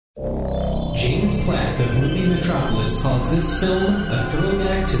James Plath of Movie Metropolis calls this film a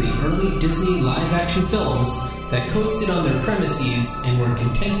throwback to the early Disney live-action films that coasted on their premises and were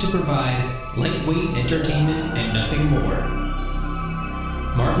content to provide lightweight entertainment and nothing more.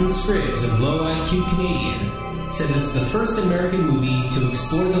 Martin Scribs of Low IQ Canadian says it's the first American movie to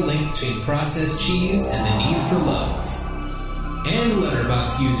explore the link between processed cheese and the need for love. And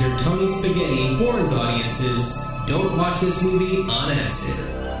Letterboxd user Tony Spaghetti warns audiences, don't watch this movie on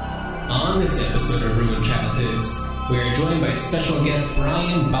acid. On this episode of Ruined Childhoods, we are joined by special guest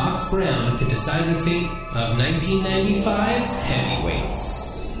Brian Box Brown to decide the fate of 1995's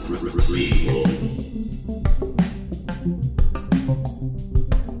heavyweights.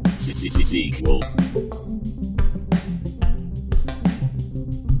 Sequel.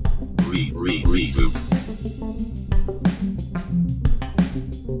 Reboot.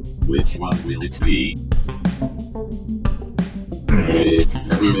 Which one will it be? It's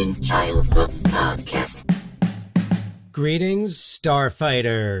the Ruined Childhoods podcast. Greetings,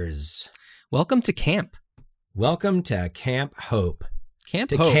 Starfighters. Welcome to camp. Welcome to Camp Hope.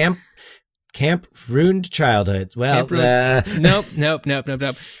 Camp Hope. Camp Ruined Childhoods. Well, Nope.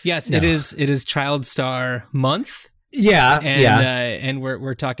 Yes, no. It is Child Star Month. Yeah, and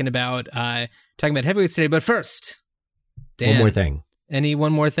we're talking about heavyweights today. But first, Dan, one more thing.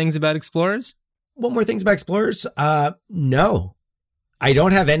 One more things about Explorers? One more things about Explorers? No. I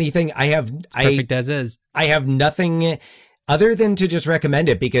don't have anything. Perfect as is. I have nothing other than to just recommend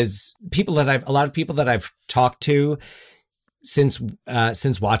it because a lot of people that I've talked to since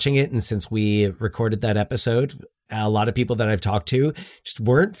watching it and since we recorded that episode, a lot of people that I've talked to just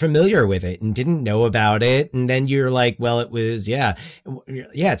weren't familiar with it and didn't know about it. And then you're like, well, it was,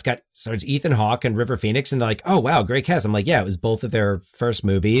 it's Ethan Hawke and River Phoenix. And they're like, oh, wow, great cast. I'm like, yeah, it was both of their first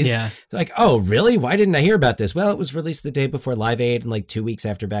movies. Yeah. They're like, oh, really? Why didn't I hear about this? Well, it was released the day before Live Aid and like 2 weeks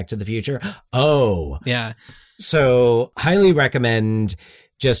after Back to the Future. Oh. Yeah. So highly recommend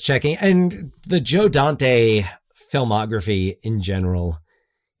just checking. And the Joe Dante filmography in general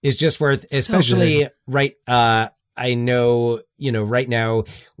is just worth, especially right. I know, right now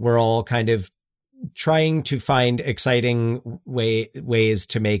we're all kind of trying to find exciting ways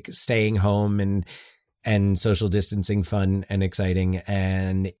to make staying home and social distancing fun and exciting.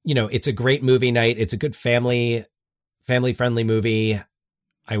 And, it's a great movie night. It's a good family friendly movie,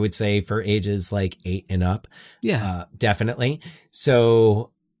 I would say, for ages like 8 and up. Yeah, definitely.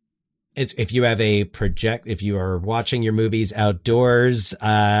 So if you are watching your movies outdoors,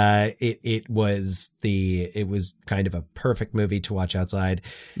 it was kind of a perfect movie to watch outside.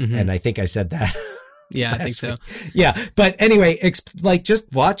 Mm-hmm. And I think I said that. Yeah, I think so. Yeah. But anyway,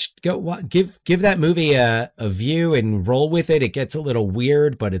 just give that movie a view and roll with it. It gets a little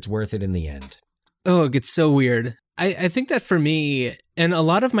weird, but it's worth it in the end. Oh, it gets so weird. I think that for me, and a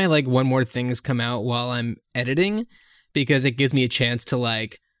lot of my one more things come out while I'm editing because it gives me a chance to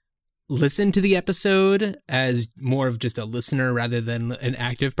listen to the episode as more of just a listener rather than an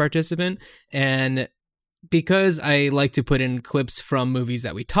active participant. And because I like to put in clips from movies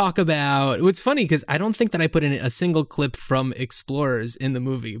that we talk about, it's funny because I don't think that I put in a single clip from Explorers in the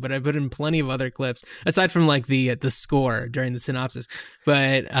movie, but I put in plenty of other clips aside from the score during the synopsis.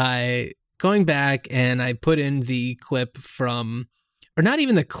 But going back and I put in the clip from, or not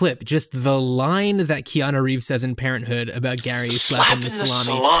even the clip, just the line that Keanu Reeves says in Parenthood about Gary slapping the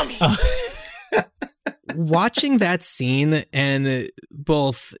salami. Watching that scene and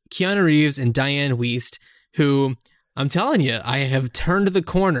both Keanu Reeves and Diane Wiest, who I'm telling you, I have turned the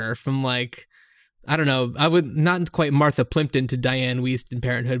corner from I don't know, I would not quite Martha Plimpton to Diane Wiest in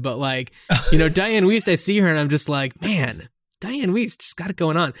Parenthood, but Diane Wiest, I see her and I'm just like, man, Diane Wiest just got it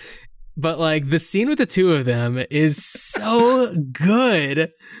going on. But the scene with the two of them is so good.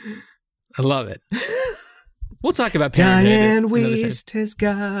 I love it. We'll talk about Parenthood. Diane Wiest has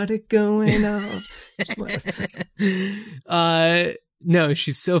got it going on. No,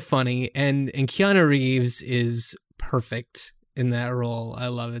 she's so funny. And Keanu Reeves is perfect in that role. I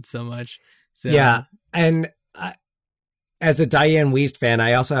love it so much. So. Yeah. And as a Diane Wiest fan,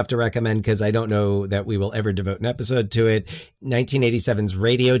 I also have to recommend, because I don't know that we will ever devote an episode to it, 1987's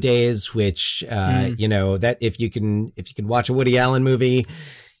Radio Days, which, that if you can watch a Woody Allen movie,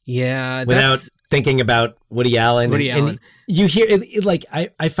 without thinking about Woody Allen. And you hear it,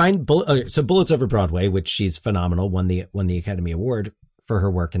 I find Bullets Over Broadway, which she's phenomenal, won the Academy Award for her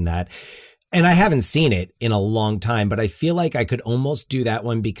work in that. And I haven't seen it in a long time, but I feel like I could almost do that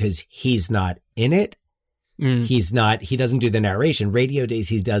one because he's not in it. He doesn't do the narration. Radio Days,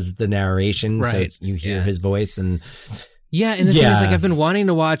 he does the narration. Right. So you hear his voice and Yeah, and the thing is, like, I've been wanting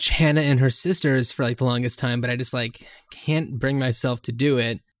to watch Hannah and Her Sisters for like the longest time, but I just like can't bring myself to do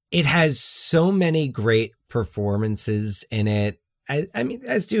it. it has so many great performances in it. I mean,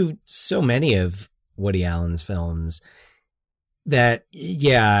 as do so many of Woody Allen's films, that,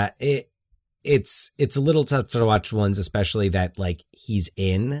 yeah, it's a little tough to watch ones, especially that, like, he's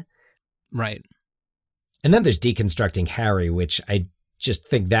in. Right. And then there's Deconstructing Harry, which I just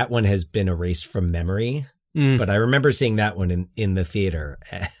think that one has been erased from memory. But I remember seeing that one in the theater.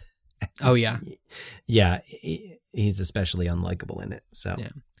 Oh, yeah. Yeah, he's especially unlikable in it. So, yeah.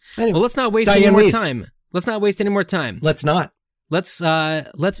 Anyway, Well, let's not waste Diane any more Wiest. time. Let's not waste any more time. Let's not. Let's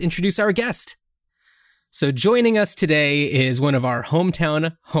introduce our guest. So joining us today is one of our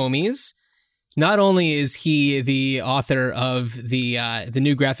hometown homies. Not only is he the author of the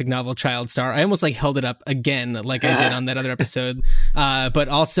new graphic novel Child Star, I almost like held it up again like I did on that other episode, but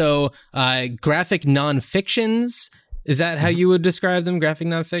also graphic nonfictions. Is that how you would describe them? Graphic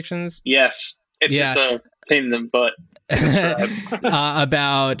nonfictions? Yes. It's a pain in the butt.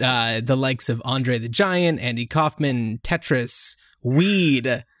 About the likes of Andre the Giant, Andy Kaufman, Tetris,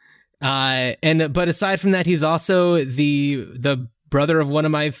 Weed. But aside from that, he's also the brother of one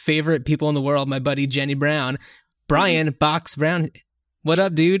of my favorite people in the world, my buddy Jenny Brown, Brian Box Brown. What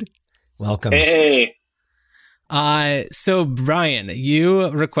up, dude? Welcome. Hey. So Brian, you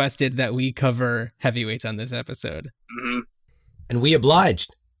requested that we cover Heavyweights on this episode. Mm-hmm. And we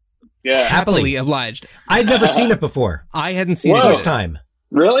obliged. Yeah. Happily obliged. I'd never seen it before. I hadn't seen it First either. time.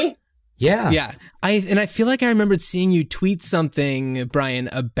 Really? Yeah. Yeah. I feel like I remembered seeing you tweet something, Brian,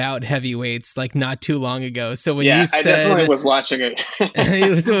 about Heavyweights like not too long ago. So when you said, I definitely was watching it.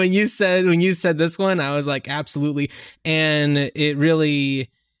 so when you said this one, I was like, absolutely. And it really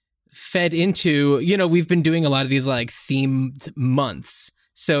fed into, we've been doing a lot of these like themed months.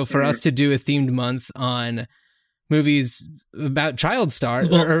 So for us to do a themed month on movies about child stars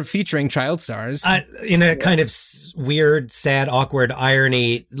or featuring child stars in a kind of weird, sad, awkward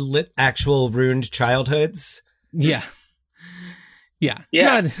irony, actual ruined childhoods. Yeah.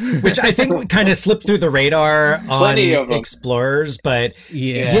 Which I think kind of slipped through the radar on Explorers, but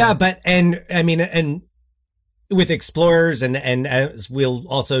and with Explorers and as we'll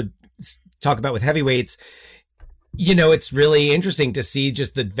also talk about with Heavyweights, it's really interesting to see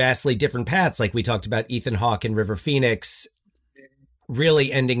just the vastly different paths. Like we talked about Ethan Hawke and River Phoenix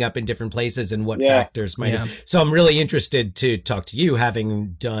really ending up in different places and what factors might have. So I'm really interested to talk to you,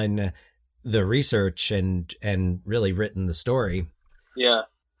 having done the research and really written the story. Yeah.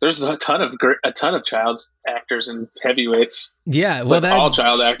 There's a ton of child actors in Heavyweights. Yeah. It's all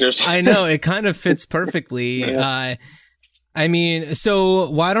child actors. I know, it kind of fits perfectly. So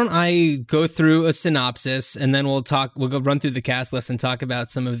why don't I go through a synopsis and then we'll go run through the cast list and talk about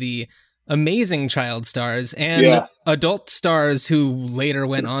some of the amazing child stars and adult stars who later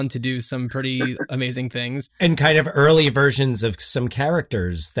went on to do some pretty amazing things. And kind of early versions of some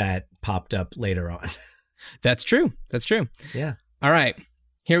characters that popped up later on. That's true. Yeah. All right,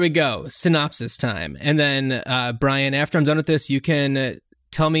 here we go. Synopsis time. And then, Brian, after I'm done with this, you can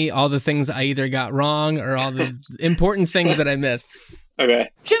tell me all the things I either got wrong or all the important things that I missed. Okay.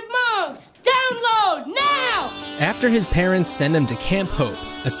 Chipmunks, download now! After his parents send him to Camp Hope,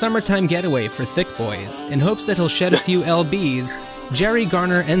 a summertime getaway for thick boys, in hopes that he'll shed a few lbs, Jerry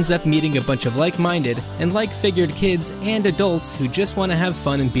Garner ends up meeting a bunch of like-minded and like-figured kids and adults who just want to have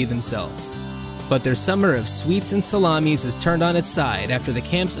fun and be themselves. But their summer of sweets and salamis is turned on its side after the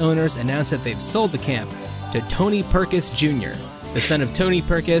camp's owners announce that they've sold the camp to Tony Perkis Jr., the son of Tony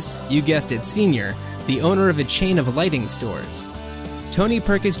Perkis, you guessed it, Sr., the owner of a chain of lighting stores. Tony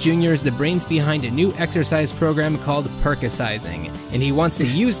Perkis Jr. is the brains behind a new exercise program called Perkisizing, and he wants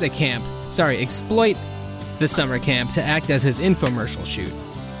to exploit the summer camp to act as his infomercial shoot.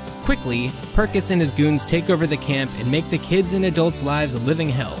 Quickly, Perkis and his goons take over the camp and make the kids' and adults' lives a living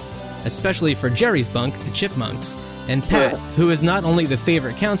hell, especially for Jerry's bunk, the Chipmunks, and Pat, who is not only the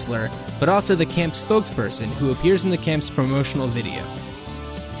favorite counselor, but also the camp spokesperson who appears in the camp's promotional video.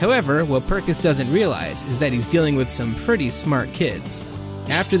 However, what Perkis doesn't realize is that he's dealing with some pretty smart kids.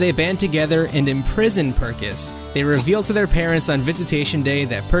 After they band together and imprison Perkis, they reveal to their parents on visitation day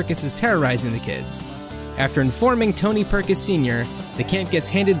that Perkis is terrorizing the kids. After informing Tony Perkis Sr., the camp gets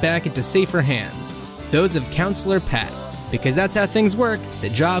handed back into safer hands, those of Counselor Pat, because that's how things work. The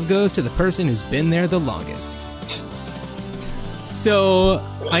job goes to the person who's been there the longest. So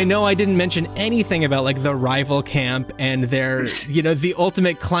I know I didn't mention anything about like the rival camp and their, the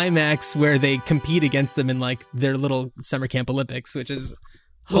ultimate climax where they compete against them in like their little summer camp Olympics, which is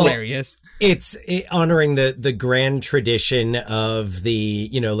hilarious. Well, it's honoring the grand tradition of the,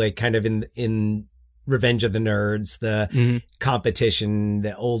 like kind of in Revenge of the Nerds, the competition,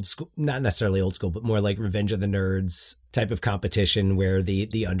 the old school, not necessarily old school, but more like Revenge of the Nerds type of competition where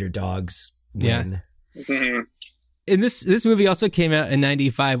the underdogs win. Mhm. And this movie also came out in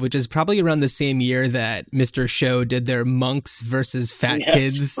 95, which is probably around the same year that Mr. Show did their monks versus fat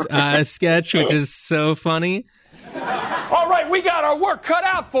kids sketch, which is so funny. All right, we got our work cut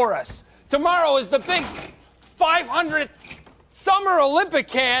out for us. Tomorrow is the big 500th Summer Olympic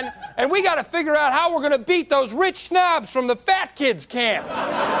can, and we got to figure out how we're going to beat those rich snobs from the fat kids camp.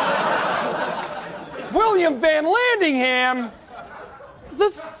 William Van Landingham. The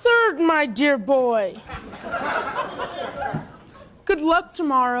third, my dear boy. Good luck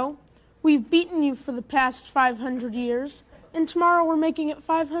tomorrow. We've beaten you for the past 500 years, and tomorrow we're making it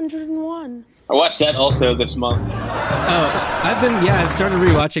 501. I watched that also this month. I've started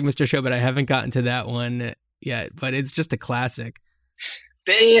rewatching Mr. Show, but I haven't gotten to that one yet, but it's just a classic.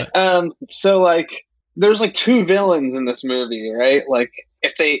 They so like there's like two villains in this movie, right? Like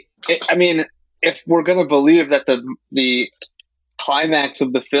if we're gonna believe that the climax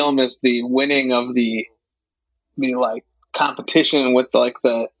of the film is the winning of the like competition with like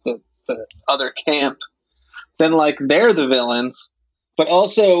the other camp, then like they're the villains, but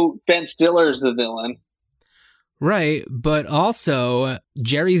also Ben Stiller's the villain. Right, but also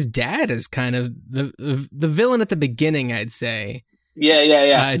Jerry's dad is kind of the villain at the beginning, I'd say.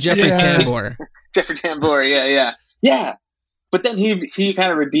 Yeah. Jeffrey Tambor. Jeffrey Tambor, yeah. But then he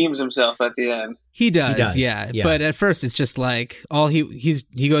kind of redeems himself at the end. He does. Yeah. But at first, it's just like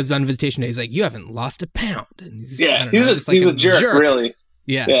he goes on visitation. And he's like, "You haven't lost a pound." And he's a jerk, really.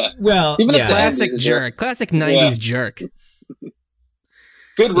 Yeah. Well, even yeah. a Classic jerk. Classic 90s jerk.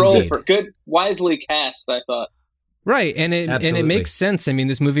 Good role for good, wisely cast, I thought. Right, and it makes sense. I mean,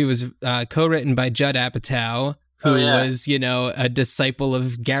 this movie was co-written by Judd Apatow, who was, a disciple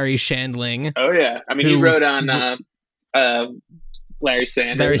of Gary Shandling. Oh yeah, I mean, he wrote on Larry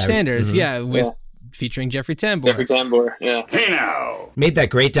Sanders. Larry Sanders, featuring Jeffrey Tambor. Jeffrey Tambor, yeah. Hey now. Made that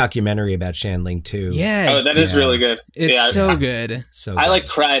great documentary about Shandling too. Yeah. Oh, that is really good. It's so good. So I good. like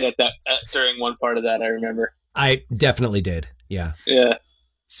cried at that during one part of that. I remember. I definitely did. Yeah. Yeah.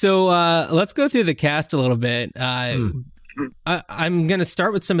 So let's go through the cast a little bit. I'm going to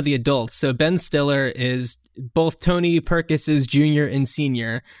start with some of the adults. So Ben Stiller is both Tony Perkis's junior and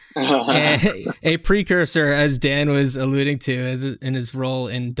senior, a precursor, as Dan was alluding to, in his role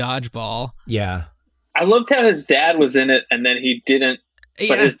in Dodgeball. Yeah. I loved how his dad was in it, and then he didn't.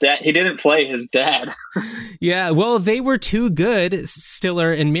 But he didn't play his dad. Yeah, well, they were too good,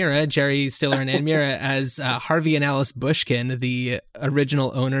 Stiller and Mira, Jerry Stiller and Ann Mira, as Harvey and Alice Bushkin, the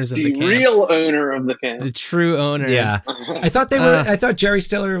original owners of the camp. The real owner of the camp. The true owners. Yeah. I thought they were. I thought Jerry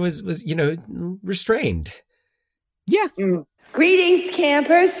Stiller was restrained. Yeah. Greetings,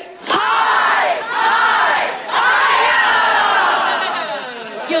 campers.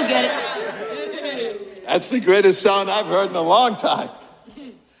 You'll get it. That's the greatest sound I've heard in a long time.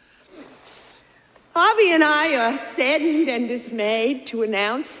 Harvey and I are saddened and dismayed to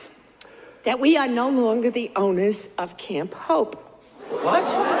announce that we are no longer the owners of Camp Hope. What?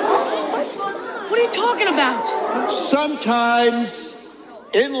 What are you talking about? Sometimes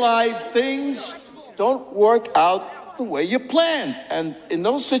in life, things don't work out the way you planned. And in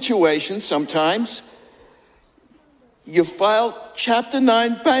those situations, sometimes you file Chapter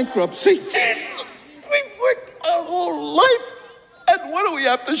 9 bankruptcy. We worked our whole life. And what do we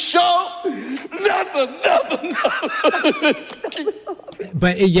have to show? Nothing.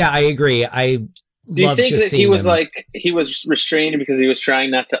 But yeah, I agree. Do you think that he was restrained because he was trying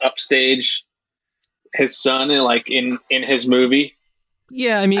not to upstage his son in his movie?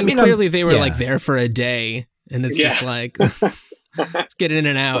 Yeah, I mean clearly they were like there for a day, and it's just like let's get in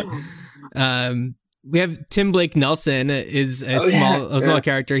and out. We have Tim Blake Nelson is a small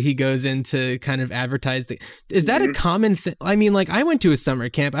character. He goes in to kind of advertise. Is that a common thing? I mean, like I went to a summer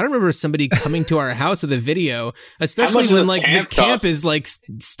camp. I don't remember somebody coming to our house with a video, especially when like the camp is like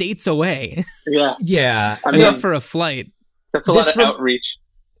states away. Yeah. Yeah. I mean, for a flight. That's a lot of outreach.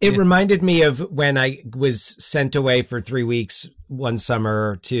 It reminded me of when I was sent away for 3 weeks one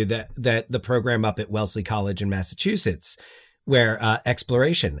summer to the program up at Wellesley College in Massachusetts, where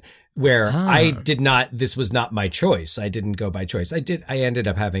Exploration. Where this was not my choice. I didn't go by choice. I ended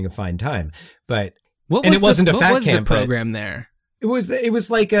up having a fine time, but it wasn't a fat camp. The program there? It was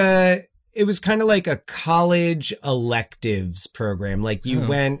kind of like a college electives program. Like you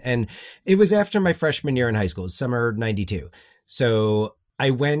went, and it was after my freshman year in high school, summer 92. So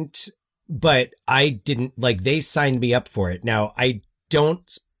I went, but I didn't they signed me up for it. Now I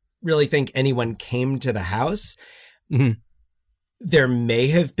don't really think anyone came to the house. Mm-hmm. there may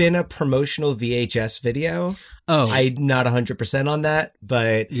have been a promotional VHS video. Oh, I'm not 100% on that,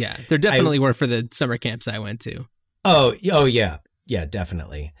 but yeah, there definitely were for the summer camps I went to. Oh yeah,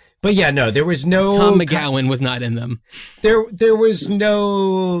 definitely. But yeah, no, there was no Tom McGowan was not in them. There was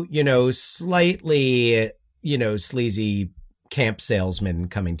no, slightly, sleazy camp salesman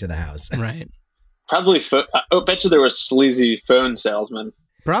coming to the house. Right. Probably. I bet you there was sleazy phone salesman.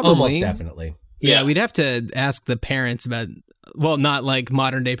 Probably. Almost definitely. Yeah, we'd have to ask the parents about. Well, not like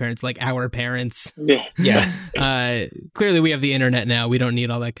modern day parents, like our parents. Yeah. Yeah. Clearly, we have the internet now. We don't need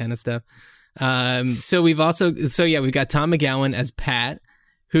all that kind of stuff. We've got Tom McGowan as Pat,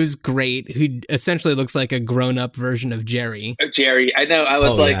 who's great, who essentially looks like a grown-up version of Jerry. Jerry, I know. I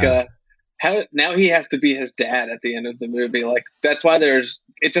was how now he has to be his dad at the end of the movie. Like, that's why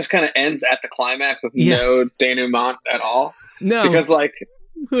it just kind of ends at the climax with no denouement at all. No, because like,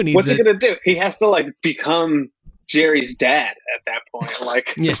 who needs what's he gonna do? He has to like become Jerry's dad at that point.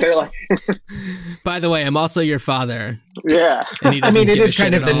 Like, they're like, by the way, I'm also your father. Yeah. And he I mean, it is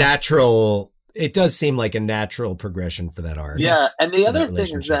kind of the natural. It does seem like a natural progression for that arc. Yeah. And the other thing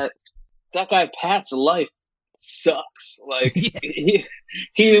is that guy Pat's life sucks. Like,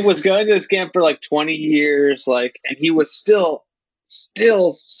 he was going to this camp for like 20 years, like, and he was still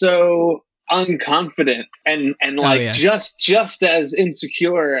so unconfident and like just as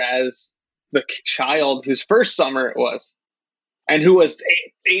insecure as the child whose first summer it was, and who was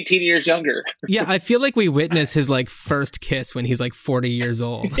 18 years younger. Yeah, I feel like we witness his like first kiss when he's like 40 years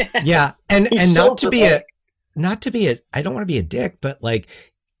old. Yeah, and not to be a I don't want to be a dick, but like,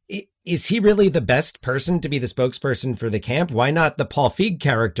 is he really the best person to be the spokesperson for the camp? Why not the Paul Feig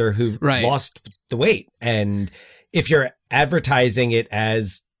character who lost the weight? And if you're advertising it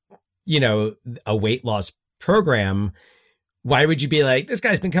as, a weight loss program, why would you be like, this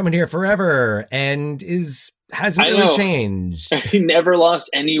guy's been coming here forever and hasn't really changed? He never lost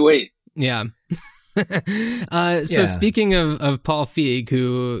any weight. Yeah. So speaking of Paul Feig,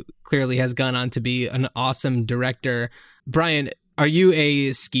 who clearly has gone on to be an awesome director, Brian, are you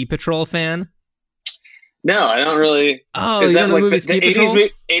a Ski Patrol fan? No, I don't really. Oh, is that like the Ski Patrol?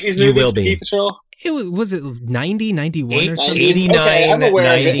 80s movie you will Ski be. Patrol? Was it 90, 91 or something? 89, okay, I'm aware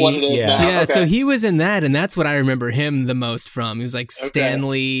 90. Of it, what it is now. Yeah, okay. so he was in that, and that's what I remember him the most from. He was like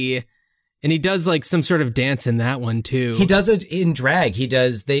Stanley, and he does like some sort of dance in that one too. He does it in drag. He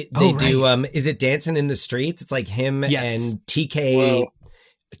does. They do. Is it Dancing in the Streets? It's like him and TK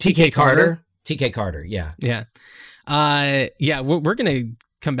Carter. TK Carter. Yeah. Yeah. We're gonna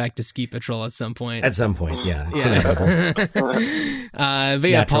come back to Ski Patrol at some point. It's inevitable. But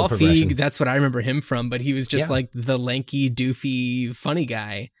yeah, Paul Feig, that's what I remember him from, but he was just like the lanky, doofy, funny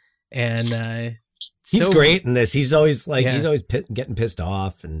guy. And he's great in this. He's always like, getting pissed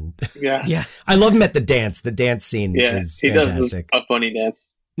off. And yeah. I love him at the dance. The dance scene is fantastic. He does a funny dance.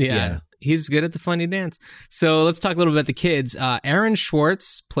 Yeah. He's good at the funny dance. So let's talk a little bit about the kids. Aaron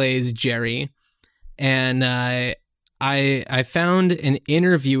Schwartz plays Jerry. And I found an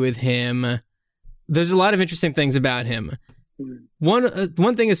interview with him. There's a lot of interesting things about him.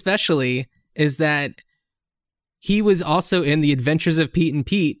 One thing especially is that he was also in The Adventures of Pete and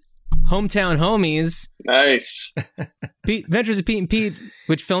Pete, Hometown Homies. Nice. Adventures of Pete and Pete,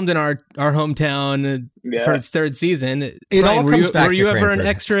 which filmed in our hometown for its third season. It all comes back to Were you ever Cranford. an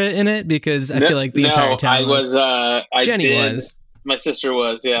extra in it? Because I feel like the entire town was. Jenny was. My sister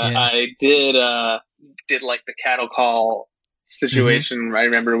was. Yeah. I did like the cattle call situation. Mm-hmm. I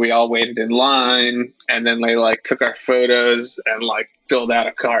remember we all waited in line, and then they like took our photos and like filled out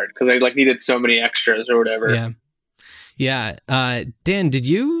a card because they like needed so many extras or whatever. Yeah. Dan,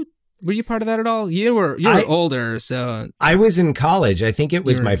 were you part of that at all? You were older, so I was in college. I think it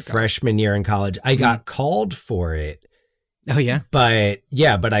was my freshman year in college. I got called for it. Oh yeah,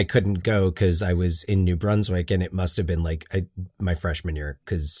 but I couldn't go because I was in New Brunswick, and it must have been like my freshman year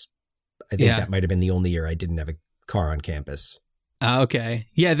because I think that might have been the only year I didn't have a car on campus. Okay.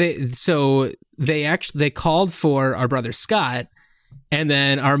 Yeah. They called for our brother Scott, and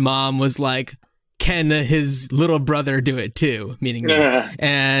then our mom was like, can his little brother do it too? Meaning me.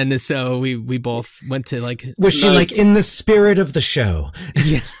 And so we both went to like. Was she like in the spirit of the show?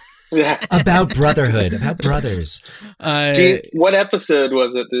 Yeah. About brotherhood, about brothers. What episode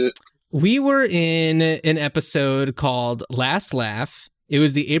was it, dude? We were in an episode called Last Laugh. It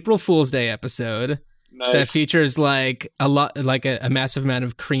was the April Fool's Day episode. Nice. That features like a massive amount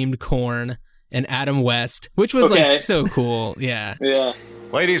of creamed corn and Adam West, which was like so cool. Yeah. Yeah.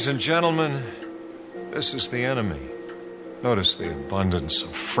 Ladies and gentlemen, this is the enemy. Notice the abundance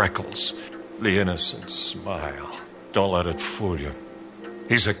of freckles, the innocent smile. Don't let it fool you.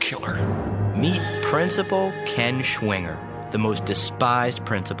 He's a killer. Meet Principal Ken Schwinger, the most despised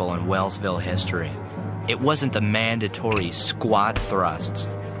principle in Wellsville history. It wasn't the mandatory squat thrusts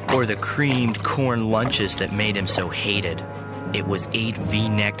or the creamed corn lunches that made him so hated. It was 8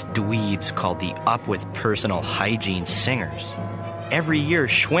 V-necked dweebs called the Up With Personal Hygiene Singers. Every year,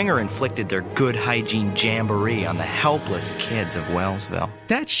 Schwinger inflicted their good hygiene jamboree on the helpless kids of Wellsville.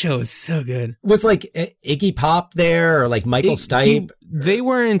 That show is so good. Was like Iggy Pop there or like Michael Stipe? They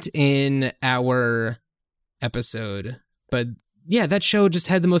weren't in our episode, but yeah, that show just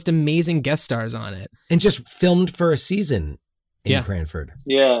had the most amazing guest stars on it. And just filmed for a season in Cranford.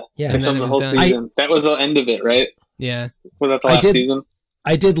 Yeah. Yeah. And then the whole season. That was the end of it, right? Yeah. Was that the last season?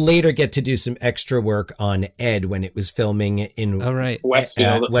 I did later get to do some extra work on Ed when it was filming in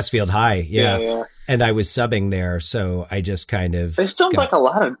Westfield High. Yeah. And I was subbing there, so I just kind of... They filmed like a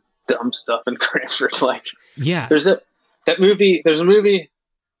lot of dumb stuff in Cranford. Like, yeah. There's a movie,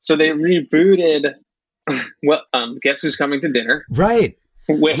 so they rebooted Guess Who's Coming to Dinner? Right.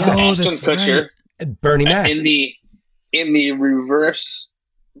 With Ashton Kutcher. Right. Bernie Mac. In the reverse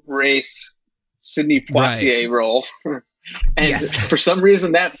race Sidney Poitier role. And for some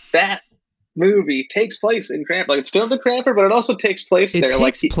reason that movie takes place in Cranford. Like, it's filmed in Cranford, but it also takes place there. It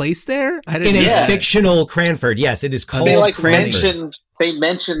takes place there? I didn't know. A fictional Cranford. Yes, it is called Cranford. They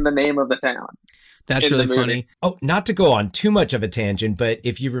mentioned the name of the town. That's really funny. Oh, not to go on too much of a tangent, but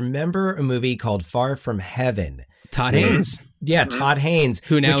if you remember a movie called Far From Heaven. Todd Haynes. Yeah, Todd Haynes.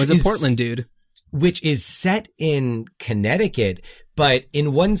 Who now is a Portland dude. Which is set in Connecticut, but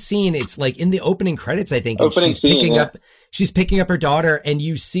in one scene, it's like in the opening credits, I think, and she's picking up her daughter, and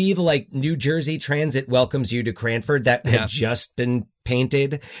you see the like New Jersey Transit welcomes you to Cranford that had just been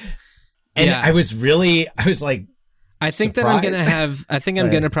painted. And I was like, I think surprised. I'm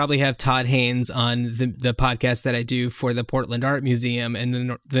going to probably have Todd Haynes on the podcast that I do for the Portland Art Museum and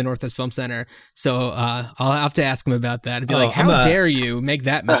the Northwest Film Center. So I'll have to ask him about that. I'd be like, how dare you make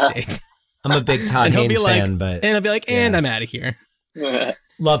that mistake? I'm a big Todd Haynes fan, and I'll be like, and I'm out of here.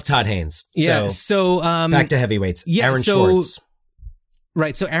 Love Todd Haynes. So back to heavyweights. Aaron Schwartz.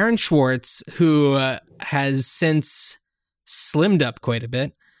 Right. So Aaron Schwartz, who has since slimmed up quite a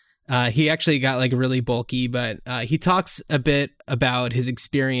bit. He actually got like really bulky, but he talks a bit about his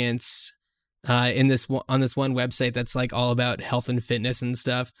experience on this one website that's like all about health and fitness and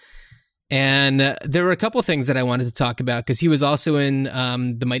stuff. And there were a couple things that I wanted to talk about because he was also in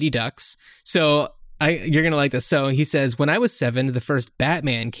The Mighty Ducks. So you're going to like this. So he says, when I was 7, the first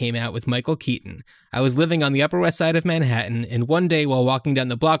Batman came out with Michael Keaton. I was living on the Upper West Side of Manhattan, and one day while walking down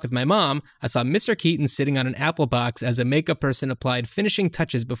the block with my mom, I saw Mr. Keaton sitting on an apple box as a makeup person applied finishing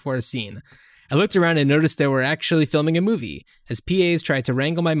touches before a scene. I looked around and noticed they were actually filming a movie. As PAs tried to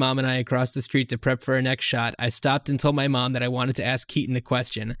wrangle my mom and I across the street to prep for our next shot, I stopped and told my mom that I wanted to ask Keaton a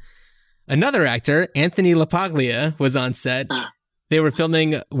question. Another actor, Anthony LaPaglia, was on set. They were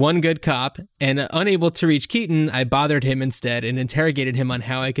filming One Good Cop, and unable to reach Keaton, I bothered him instead and interrogated him on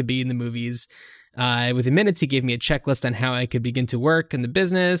how I could be in the movies. Within minutes, he gave me a checklist on how I could begin to work in the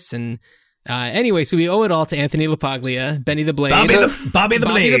business. And anyway, so we owe it all to Anthony LaPaglia, Benny the Blade. Bobby the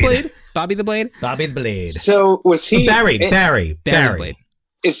Blade. So was he... Barry the Blade.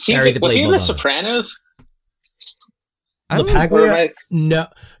 Was he in The Sopranos? LaPaglia? No,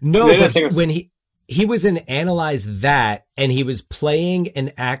 but when he was in Analyze That, and he was playing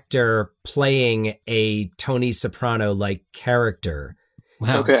an actor playing a Tony Soprano-like character.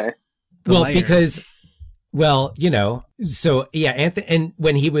 Wow. Okay. Because so yeah, Anthony, and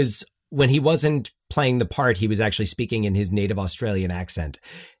when he wasn't playing the part, he was actually speaking in his native Australian accent.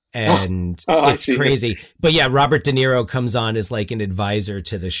 And it's crazy. But yeah, Robert De Niro comes on as like an advisor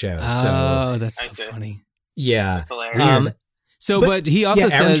to the show. Oh, that's so funny. Yeah. That's hilarious. But he also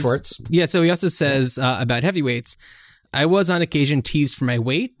says, Aaron Schwartz. Yeah, so he also says about heavyweights, I was on occasion teased for my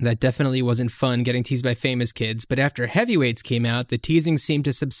weight. That definitely wasn't fun getting teased by famous kids. But after Heavyweights came out, the teasing seemed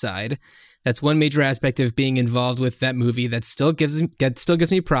to subside. That's one major aspect of being involved with that movie that still gives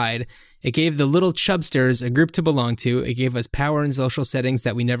me pride. It gave the little chubsters a group to belong to. It gave us power in social settings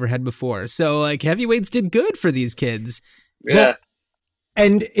that we never had before. So like Heavyweights did good for these kids. Yeah. Well,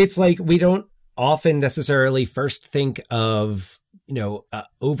 and it's like we don't often necessarily first think of,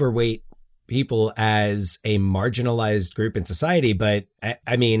 overweight people as a marginalized group in society, but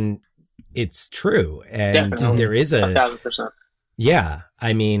I mean, it's true. And Definitely. There is 1,000%. Yeah.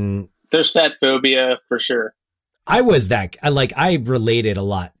 I mean, there's fat phobia for sure. I related a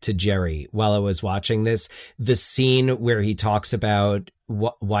lot to Jerry while I was watching this. The scene where he talks about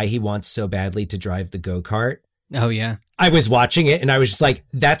why he wants so badly to drive the go-kart. Oh, yeah. I was watching it and I was just like,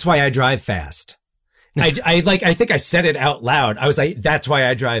 that's why I drive fast. I think I said it out loud. I was like, that's why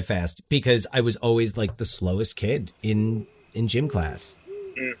I drive fast, because I was always like the slowest kid in in gym class.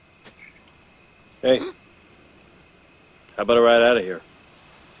 Hey, how about a ride out of here?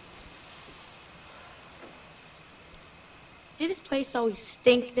 Did this place always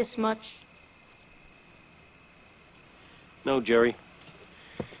stink this much? No, Jerry.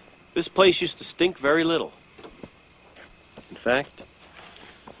 This place used to stink very little. In fact,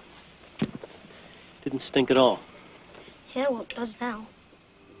 it didn't stink at all. Yeah, well, it does now.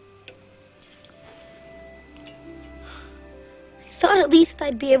 I thought at least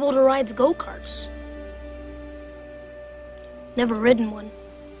I'd be able to ride the go-karts. Never ridden one.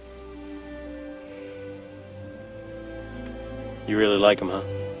 You really like them, huh?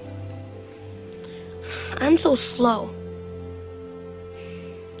 I'm so slow.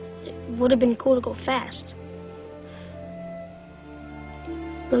 It would have been cool to go fast.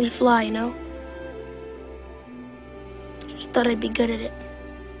 Really fly, you know? Just thought I'd be good at it.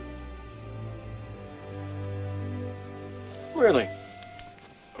 Really?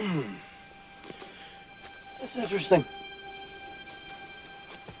 That's interesting.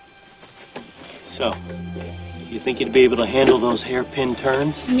 So, you think you'd be able to handle those hairpin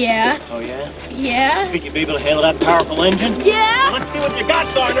turns? Yeah. Oh, yeah? Yeah. You think you'd be able to handle that powerful engine? Yeah. Let's see what you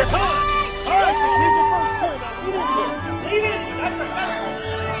got, Garner. Come on! All right, here's your first turn. Now, lean into it. That's right.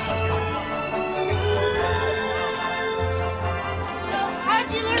 So, how'd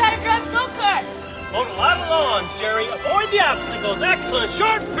you learn how to drive go-karts? Mowed a lot of lawns, Jerry. Avoid the obstacles. Excellent.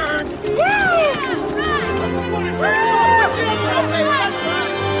 Short turn.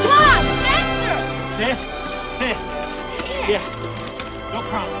 Fast. Yeah. No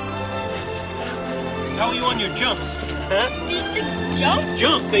problem. How are you on your jumps? Huh? These things jump?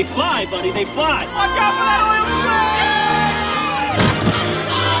 Jump. They fly, buddy. They fly. Watch out for that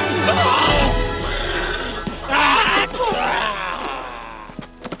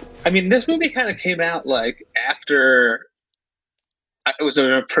I mean, this movie kind of came out like after it was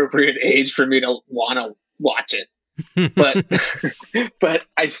an appropriate age for me to want to watch it, but but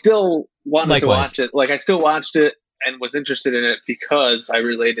I still wanted to watch it. Like I still watched it and was interested in it because I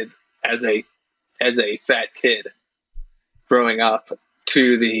related as a fat kid growing up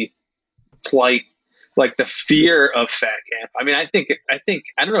to the plight, like the fear of fat camp. I mean, I think I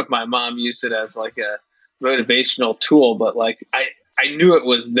don't know if my mom used it as like a motivational tool, but like I knew it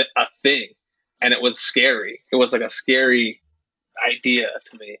was a thing and it was scary. It was like a scary idea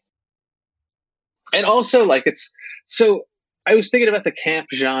to me. And also like so I was thinking about the camp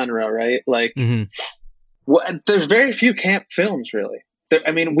genre, right? Like there's very few camp films really.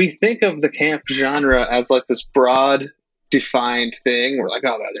 I mean, we think of the camp genre as like this broad defined thing. We're like,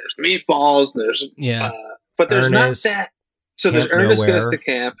 oh, there's Meatballs, there's but there's Ernest, not that. So Camp there's Ernest Nowhere. Goes to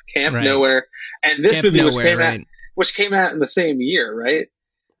Camp Right. Nowhere, and this Camp movie Nowhere, which came out in the same year, right?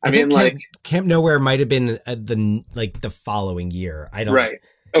 I think mean, like Camp Nowhere might have been the following year. I don't. right.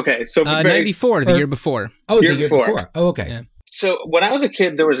 Okay, so 94, the year before. Oh, the year before. Oh, okay. Yeah. So when I was a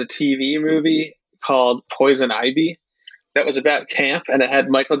kid, there was a TV movie called Poison Ivy that was about camp, and it had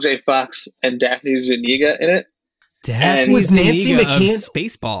Michael J. Fox and Daphne Zuniga in it. Was Nancy Zuniga of McKeon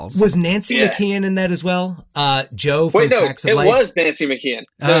Spaceballs? Was Nancy McKeon in that as well? Joe from Wait, no, Facts of it Life. was Nancy McKeon.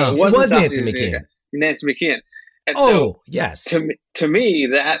 Oh. it wasn't was Daphne Nancy Zuniga. McKeon. Nancy McKeon. And Oh, so yes. to me,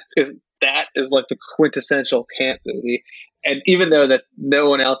 that is like the quintessential camp movie. And even though that no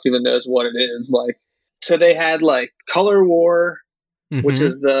one else even knows what it is, like, so they had like Color War, which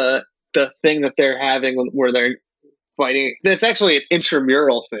is the thing that they're having where they're fighting. It's actually an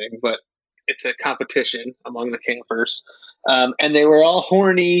intramural thing, but it's a competition among the campers. And they were all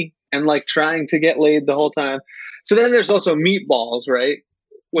horny and like trying to get laid the whole time. So then there's also Meatballs, right?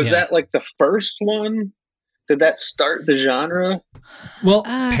 Was that like the first one? Did that start the genre? Well,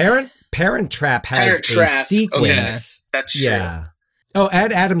 Parent Trap has Parent Trap. a sequence. Okay. That's true. Yeah. Oh,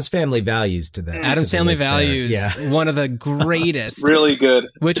 add Adam's Family Values to that. Adam's Family Values, Yeah. one of the greatest. Really good.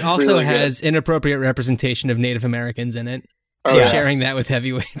 Which also Really good. has inappropriate representation of Native Americans in it. Oh, They're yes. sharing that with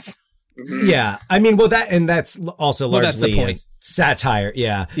heavyweights. Yeah. I mean, that's also Well, that's the largely point. satire.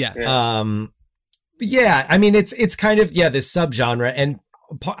 Yeah. Yeah. Yeah. I mean, it's kind of, this subgenre. And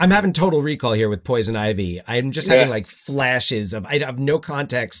I'm having total recall here with Poison Ivy. I'm just having like flashes of, I have no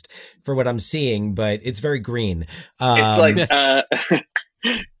context for what I'm seeing, but it's very green. It's like,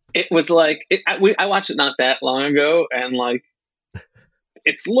 it was like, I watched it not that long ago, and like,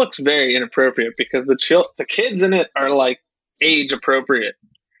 it looks very inappropriate because the kids in it are like age appropriate,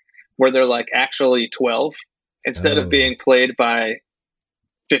 where they're like actually 12 instead of being played by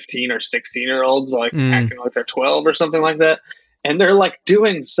 15 or 16-year-olds, like acting like they're 12 or something like that. And they're like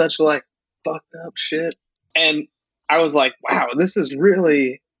doing such like fucked up shit. And I was like, wow, this is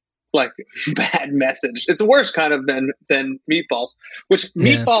really like bad message. It's worse kind of than Meatballs, which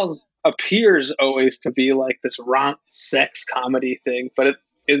Meatballs appears always to be like this romp sex comedy thing, but it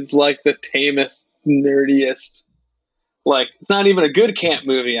is like the tamest, nerdiest. Like, it's not even a good camp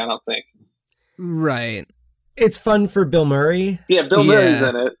movie, I don't think. Right. It's fun for Bill Murray. Yeah, Bill Murray's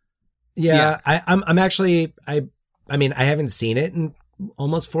in it. Yeah. I'm actually, I mean, I haven't seen it in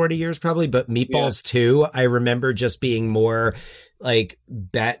almost 40 years probably, but Meatballs 2, I remember just being more like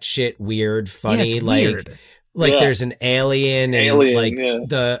batshit weird, funny, weird. Like there's an alien and like yeah.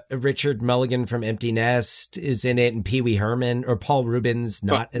 the Richard Mulligan from Empty Nest is in it, and Pee Wee Herman, or Paul Rubens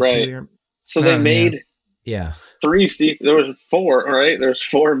not as Pee Wee Herman. So they made 3 there was 4, right? There's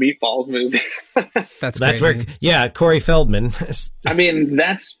 4 Meatballs movies. That's where Corey Feldman. I mean,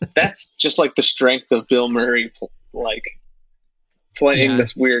 that's just like the strength of Bill Murray, like playing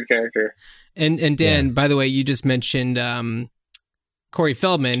this weird character. And Dan, by the way, you just mentioned Corey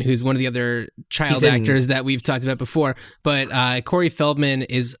Feldman, who's one of the other child actors that we've talked about before. But Corey Feldman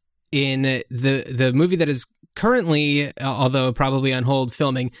is in the movie that is currently, although probably on hold,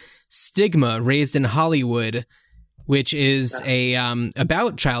 filming Stigma, Raised in Hollywood, which is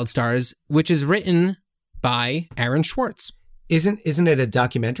about child stars, which is written by Aaron Schwartz. Isn't it a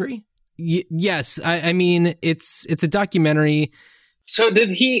documentary? Yes, I mean it's a documentary. So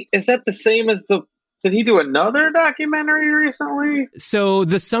is that the same as did he do another documentary recently? So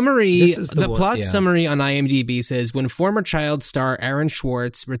the summary, the one, plot summary on IMDb says, when former child star Aaron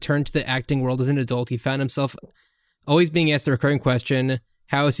Schwartz returned to the acting world as an adult, he found himself always being asked the recurring question,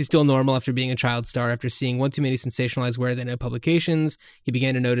 how is he still normal after being a child star? After seeing one too many sensationalized Where They Know publications, he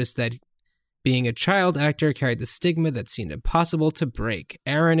began to notice that being a child actor carried the stigma that seemed impossible to break.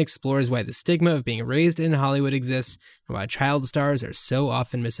 Aaron explores why the stigma of being raised in Hollywood exists and why child stars are so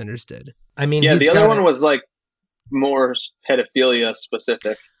often misunderstood. I mean, the other one was like more pedophilia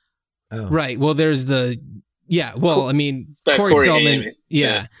specific. Oh. Right. Well, there's I mean, Corey Feldman.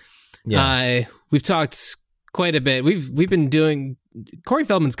 We've talked quite a bit. We've been doing. Corey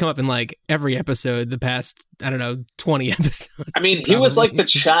Feldman's come up in like every episode the past, 20 episodes. I mean, he was like the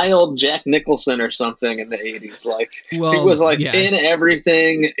child Jack Nicholson or something in the 80s. Like, he was like in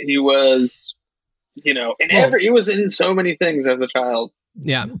everything. He was, he was in so many things as a child.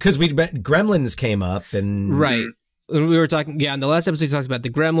 Yeah. Because Gremlins came up and. Right. We were talking, in the last episode, we talked about the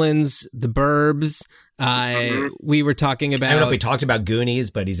Gremlins, the Burbs. We were talking about. I don't know if we talked about Goonies,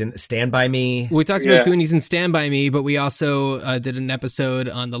 but he's in Stand By Me. We talked about Goonies and Stand By Me, but we also did an episode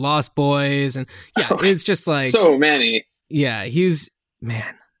on the Lost Boys, and it's just like so many. Yeah,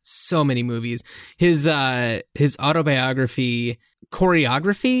 so many movies. His autobiography,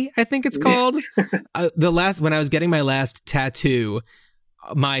 Choreography, I think it's called. When I was getting my last tattoo,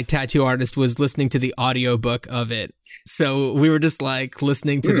 my tattoo artist was listening to the audiobook of it. So we were just like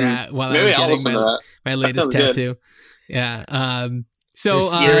listening to that while I was getting my latest tattoo. Good. Yeah. So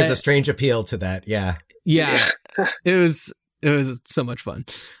there is a strange appeal to that. Yeah. Yeah. It was so much fun.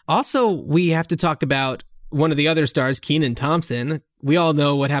 Also, we have to talk about one of the other stars, Kenan Thompson. We all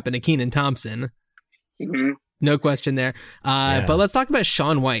know what happened to Kenan Thompson. Mm-hmm. No question there. But let's talk about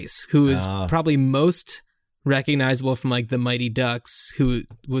Shaun Weiss, who is probably most recognizable from like the Mighty Ducks, who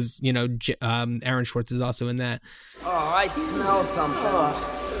was, Aaron Schwartz is also in that. Oh, I smell something.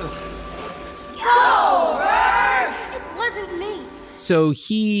 It wasn't me. So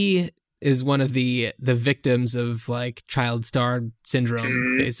he is one of the victims of like child star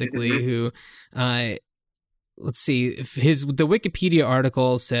syndrome, basically, who, let's see, the Wikipedia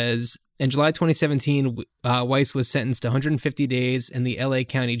article says, in July 2017, Weiss was sentenced to 150 days in the LA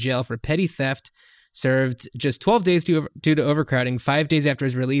County Jail for petty theft, served just 12 days due to overcrowding. 5 days after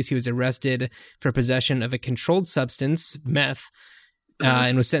his release, he was arrested for possession of a controlled substance, meth,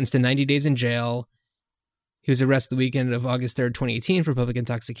 and was sentenced to 90 days in jail. He was arrested the weekend of August 3rd, 2018 for public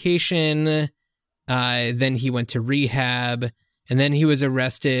intoxication. Then he went to rehab, and then he was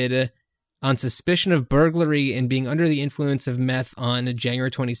arrested on suspicion of burglary and being under the influence of meth on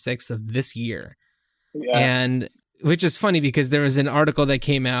January 26th of this year. Yeah. And which is funny because there was an article that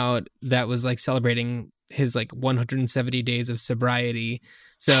came out that was like celebrating his like 170 days of sobriety.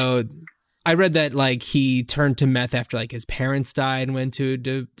 So I read that like he turned to meth after like his parents died and went to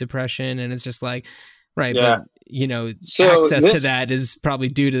depression. And it's just like, right. Yeah. But, access to that is probably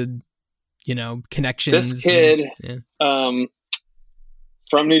due to, connections. This kid from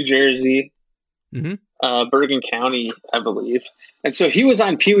New Jersey, Bergen County, I believe. And so he was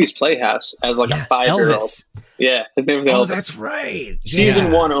on Pee-wee's Playhouse as like a 5-year-old. Elvis. Yeah, his name was Elvis. Oh, that's right.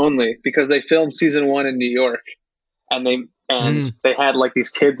 Season 1 only, because they filmed season 1 in New York, and they had like these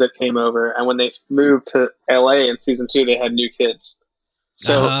kids that came over, and when they moved to LA in season 2, they had new kids.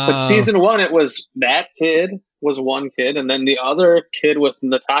 So, but season 1, it was that kid was one kid, and then the other kid was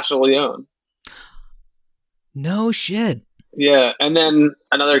Natasha Lyonne. No shit. Yeah, and then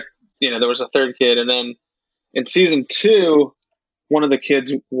another, there was a third kid, and then in season 2, one of the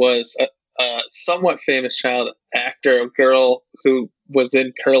kids was a somewhat famous child actor, a girl who was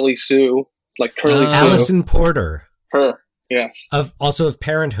in Curly Sue, like Curly Sue. Allison Porter. Her, yes. Also of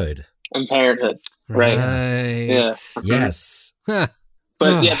Parenthood. And Parenthood, right? Yeah. Yes.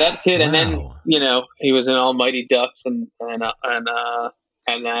 But yeah, that kid, and then he was in Almighty Ducks and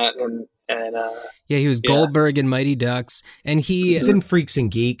he was Goldberg in Mighty Ducks, and he's in Freaks and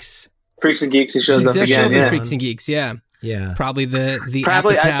Geeks. Freaks and Geeks, he shows up again. Yeah. Freaks and Geeks, yeah. Probably the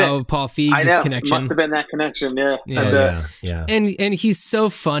Apatow Paul Feig connection. Must have been that connection, yeah. And he's so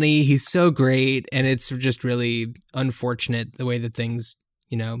funny, he's so great, and it's just really unfortunate the way that things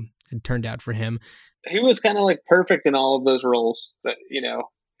had turned out for him. He was kind of like perfect in all of those roles. That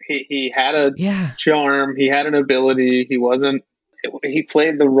he had a charm, he had an ability. He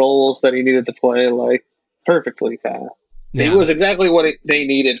played the roles that he needed to play like perfectly. Kind of, he was exactly what they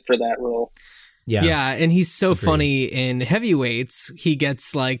needed for that role. Yeah, and he's so funny in Heavyweights. He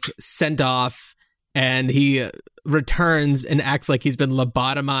gets like sent off, and he returns and acts like he's been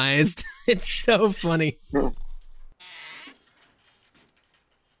lobotomized. It's so funny.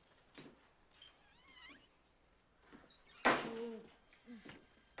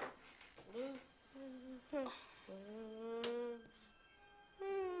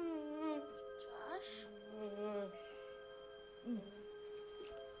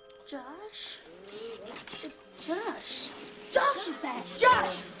 Josh? It's Josh. Josh is back.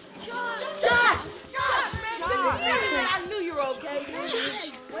 Josh! Josh! Man, I knew you were okay.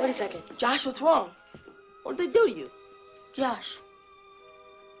 Wait a second. Josh, what's wrong? What did they do to you? Josh,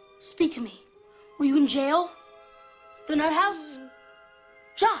 speak to me. Were you in jail? The nut house?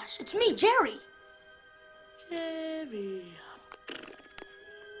 Josh, it's me, Jerry. Jerry.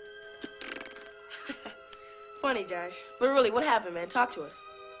 Funny, Josh. But really, what happened, man? Talk to us.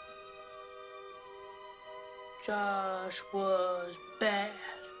 Josh was bad.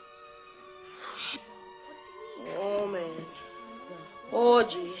 Oh, man. Oh,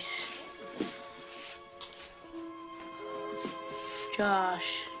 jeez.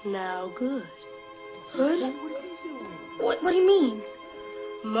 Josh, now good. Good? What do you mean?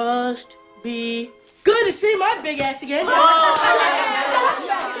 Must be good to see my big ass again. Josh,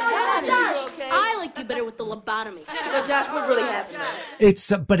 I like you better with the lobotomy. So, Josh, what really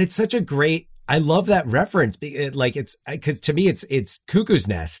happened? But it's such a great. I love that reference. It's because to me, it's Cuckoo's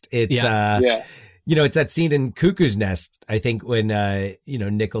Nest. It's it's that scene in Cuckoo's Nest. I think when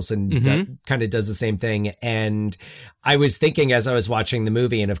Nicholson kind of does the same thing. And I was thinking as I was watching the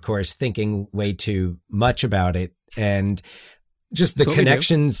movie, and of course thinking way too much about it, and just the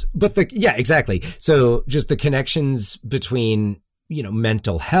connections. Exactly. So just the connections between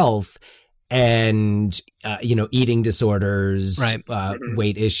mental health and eating disorders,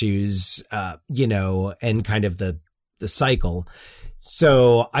 weight issues, and kind of the cycle.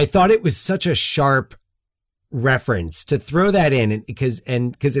 So I thought it was such a sharp reference to throw that in, because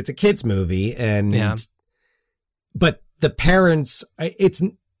it's a kids movie, but the parents,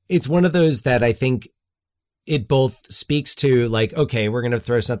 it's one of those that I think it both speaks to like, okay, we're going to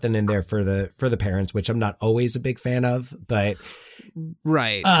throw something in there for the parents, which I'm not always a big fan of, but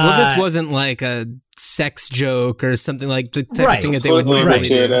right. Well, this wasn't like a sex joke or something like the type of thing that they would normally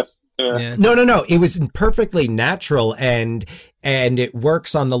do. Yeah. No. It was perfectly natural, and it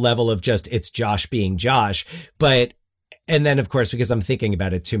works on the level of just it's Josh being Josh. And then, of course, because I'm thinking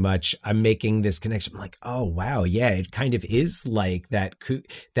about it too much, I'm making this connection. I'm like, oh, wow. Yeah, it kind of is like that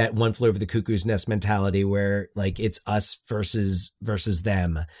One Flew Over the Cuckoo's Nest mentality where like it's us versus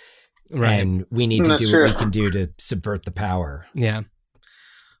them. Right. And we need to do what we can do to subvert the power. Yeah.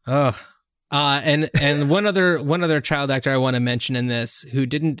 Oh. And one other child actor I want to mention in this who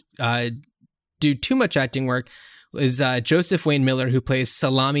didn't do too much acting work is Joseph Wayne Miller, who plays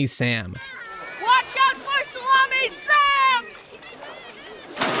Salami Sam. Watch out for Salami Sam!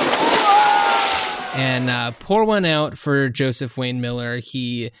 And pour one out for Joseph Wayne Miller.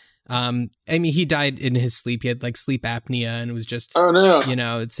 He died in his sleep. He had like sleep apnea and was just,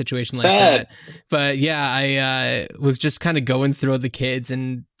 a situation like that. But yeah, I was just kind of going through the kids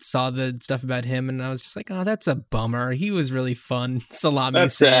and saw the stuff about him. And I was just like, oh, that's a bummer. He was really fun. Salami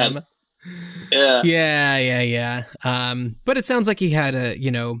Sam. Sad. Yeah. Yeah. But it sounds like he had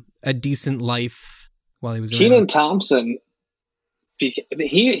a decent life while he was Kenan around. Thompson.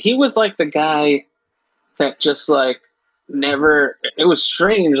 He was like the guy that just like never, it was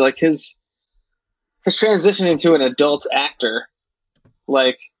strange, like his transition into an adult actor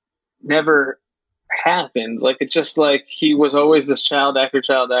like never happened. Like it's just like he was always this child actor,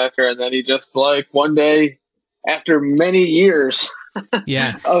 and then he just like one day after many years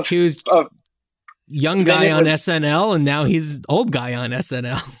Yeah. of He was of young then guy it on was- SNL, and now he's old guy on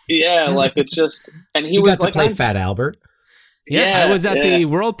SNL. yeah, like it's just and he You was got to like play on- Fat Albert. Yeah, I was at yeah. the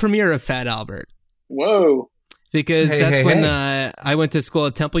world premiere of Fat Albert. Whoa. Because Hey, that's hey, when hey. I went to school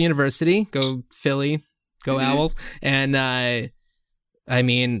at Temple University. Go Philly, go Mhm. Owls. And I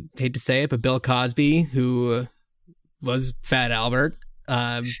mean, hate to say it, but Bill Cosby, who was Fat Albert,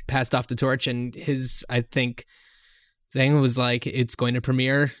 passed off the torch, and his, I think, thing was like, it's going to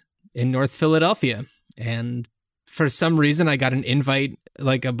premiere in North Philadelphia. And for some reason, I got an invite,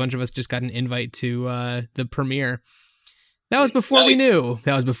 like a bunch of us just got an invite to the premiere. That was before we Nice. knew.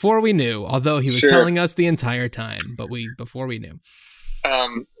 That was before we knew, although he was Sure. telling us the entire time, but before we knew.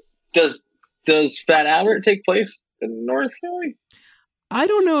 Does Fat Albert take place in North Philly? I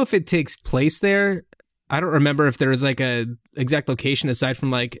don't know if it takes place there. I don't remember if there was like a exact location aside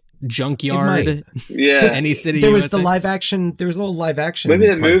from like Junkyard. might. Yeah. Any city. There was the USA. live action. There was a little live action. Maybe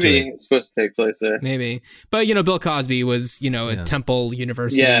the part to movie it. is supposed to take place there. Maybe. But, you know, Bill Cosby was, you know, a Yeah. Temple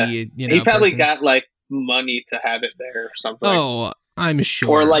University, Yeah. you know, He probably person. got like money to have it there or something. Oh, I'm sure.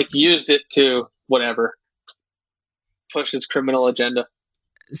 Or like used it to whatever. Push his criminal agenda.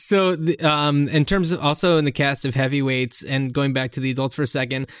 So, in terms of also in the cast of Heavyweights, and going back to the adults for a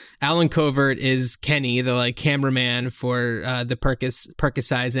second, Alan Covert is Kenny, the like cameraman for the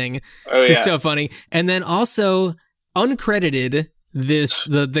Percusizing. Oh, It's yeah. so funny. And then also uncredited,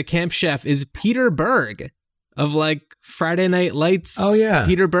 the camp chef is Peter Berg of like Friday Night Lights. Oh, yeah.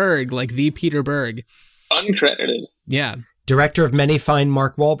 Peter Berg, like the Peter Berg. Uncredited. Yeah. Director of many fine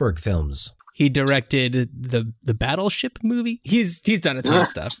Mark Wahlberg films. He directed the Battleship movie. He's done a ton of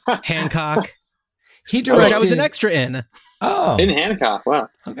stuff. Hancock, He which directed. I was an extra in. Oh, In Hancock. Wow.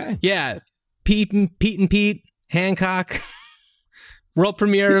 okay. Yeah, Pete and Pete, Hancock, world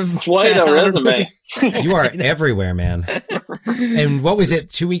premiere of Quite Fat a Albert resume. movie. You are everywhere, man. And what was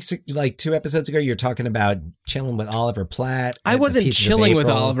it? 2 weeks, like 2 episodes ago, you're talking about chilling with Oliver Platt. I at the wasn't Pieces of chilling with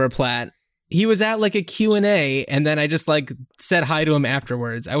April. Oliver Platt. He was at like a Q&A, and then I just like said hi to him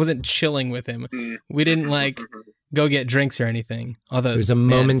afterwards. I wasn't chilling with him. We didn't like go get drinks or anything. Although It was a man,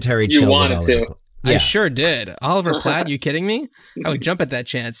 momentary You chill. with wanted Oliver to. Platt. I Yeah. sure did. Oliver Platt, you kidding me? I would jump at that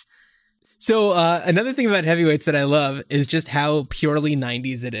chance. So another thing about Heavyweights that I love is just how purely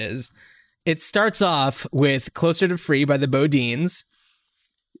 90s it is. It starts off with Closer to Free by the Bodines.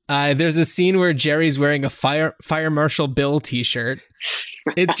 There's a scene where Jerry's wearing a Fire Marshal Bill t-shirt.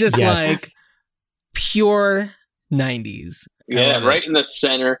 It's just Yes. like pure 90s. I Yeah, love it. right in the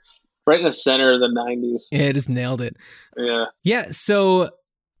center. Right in the center of the 90s. It just nailed it. Yeah. Yeah, so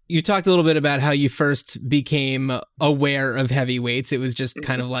you talked a little bit about how you first became aware of Heavyweights. It was just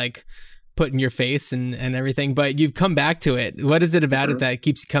kind of like put in your face and everything, but you've come back to it. What is it about it that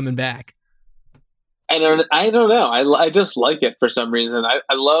keeps you coming back? I don't know. I just like it for some reason. I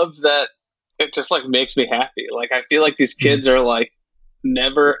love that it just like makes me happy. Like I feel like these kids are like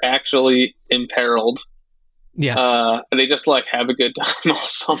never actually imperiled. Yeah. They just like have a good time all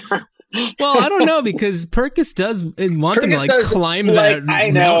summer. Well, I don't know, because Perkis does want them to Perkis like does, climb like, that I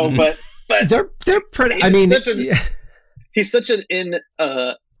know, mountain. but They're pretty. I he's mean, such an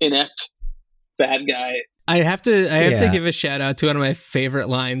inept bad guy. I have to Yeah. give a shout out to one of my favorite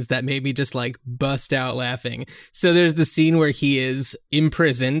lines that made me just like bust out laughing. So there's the scene where he is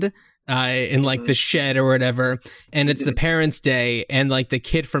imprisoned in like the shed or whatever, and it's the parents' day, and like the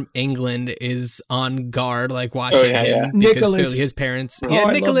kid from England is on guard, like watching yeah, him yeah. because Nicholas. clearly his parents. Oh, yeah,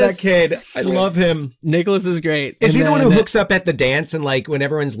 I Nicholas. love that kid. I love him. Nicholas is great. Is And he the one who then- hooks up at the dance and like when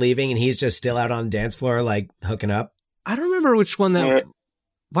everyone's leaving and he's just still out on the dance floor like hooking up? I don't remember which one that.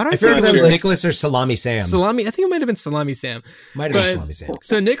 Why do I I feel think like that was like Nicholas or Salami Sam. Salami? I think it might have been Salami Sam. Might have been But- Salami Sam.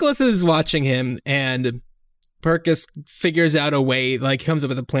 So Nicholas is watching him, and Perkis figures out a way, like comes up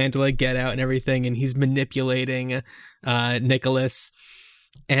with a plan to like get out and everything, and he's manipulating Nicholas,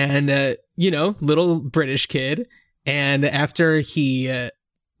 and little British kid, and after he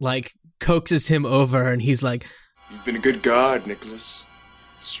like coaxes him over, and he's like, You've been a good guard, Nicholas.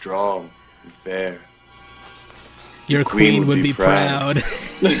 Strong and fair. "Your queen would be proud."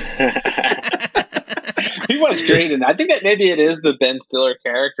 He was great, and I think that maybe it is the Ben Stiller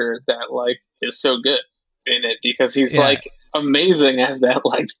character that like is so good in it because he's Yeah. like amazing as that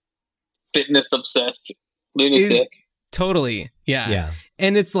like fitness obsessed lunatic. Totally, yeah. Yeah.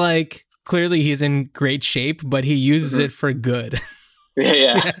 And it's like clearly he's in great shape, but he uses it for good.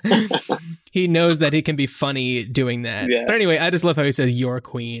 Yeah. He knows that he can be funny doing that. Yeah. But anyway, I just love how he says "your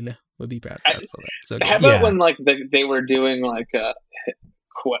queen would be proud." I just love that. So good. How about when like they were doing like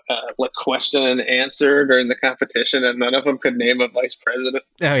question and answer during the competition, and none of them could name a vice president.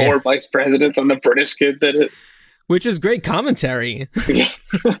 Oh, Four yeah. vice presidents, and the British kid did it. Which is great commentary.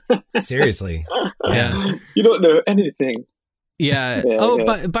 Seriously. Yeah. You don't know anything. Yeah. Yeah, Oh, yeah.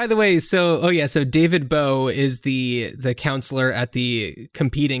 but by the way, so David Bowe is the counselor at the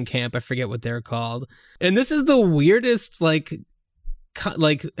competing camp. I forget what they're called. And this is the weirdest like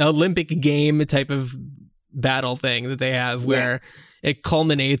Olympic game type of battle thing that they have, where it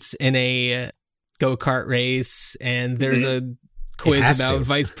culminates in a go-kart race, and there's a quiz about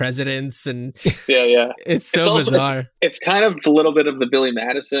vice presidents, and yeah. it's so bizarre. It's kind of a little bit of the Billy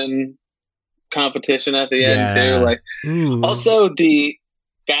Madison competition at the end too. Like, also the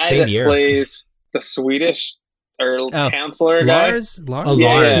guy Same that year. plays the Swedish counselor guy. Lars? Oh,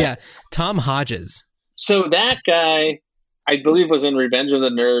 Lars. Yeah. Tom Hodges. So that guy, I believe, was in Revenge of the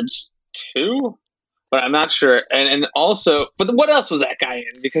Nerds 2, but I'm not sure. And also, but what else was that guy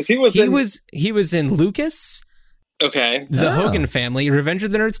in? Because he was in Lucas. Okay. The Hogan Family, Revenge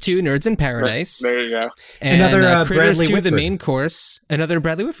of the Nerds 2, Nerds in Paradise. There you go. And, Another Critters Bradley 2, Whitford. the main course. Another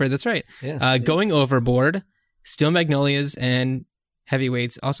Bradley Whitford, that's right. Yeah. Going Overboard, Steel Magnolias, and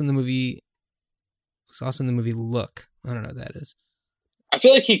Heavyweights. Also in the movie Look. I don't know what that is. I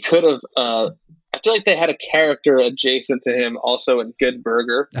feel like he could have. I feel like they had a character adjacent to him also in Good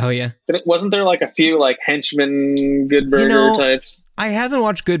Burger. Oh, yeah. Wasn't there like a few like henchmen Good Burger types? I haven't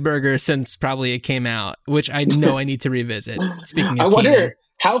watched Good Burger since probably it came out, which I know I need to revisit. Speaking of I wonder Keenan.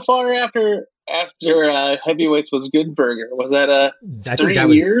 how far after Heavyweights was Good Burger? Was that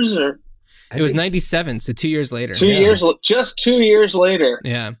 3 years or? It was 97, so 2 years later. 2 years, just 2 years later.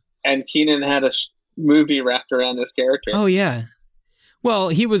 Yeah. And Keenan had a movie wrapped around this character. Oh, yeah. Well,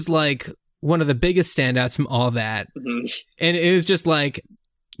 he was like one of the biggest standouts from all that. Mm-hmm. And it was just like,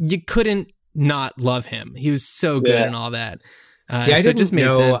 you couldn't not love him. He was so good in all that. See, I so it didn't just made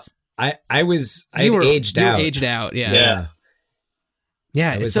know. sense. I You aged out. You were aged out, yeah. Yeah.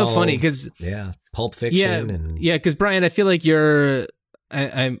 Yeah, It it's was so all- funny because Pulp Fiction because Brian, I feel like you're,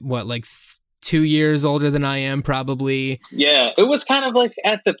 I'm what, like 2 years older than I am, probably. Yeah, it was kind of like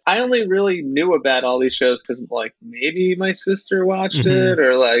I only really knew about all these shows because like maybe my sister watched Mhm. it,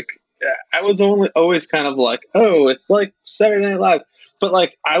 or like I was always kind of like, oh, it's like Saturday Night Live, but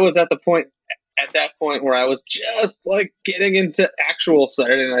like I was at that point where I was just like getting into actual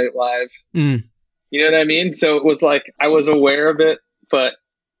Saturday Night Live. Mm. You know what I mean? So it was like I was aware of it, but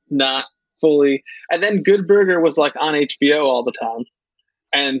not fully. And then Good Burger was like on HBO all the time,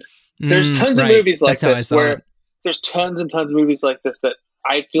 and there's tons of right. movies like That's how I this saw where it. there's tons and tons of movies like this that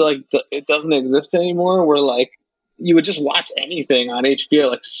I feel like it doesn't exist anymore. Where like you would just watch anything on HBO,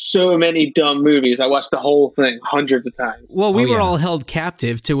 like so many dumb movies. I watched the whole thing hundreds of times. Well, we were all held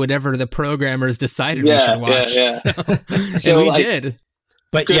captive to whatever the programmers decided we should watch. Yeah. So, and we like, did.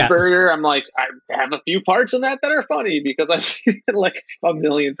 But Good Burger, I'm like, I have a few parts in that are funny because I've seen it like a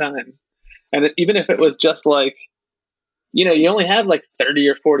million times. And even if it was just like, you know, you only have like 30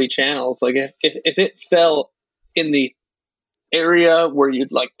 or 40 channels. Like if it fell in the area where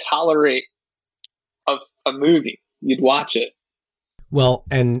you'd like tolerate a movie, you'd watch it. Well,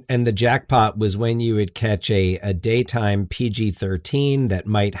 and the jackpot was when you would catch a daytime PG-13 that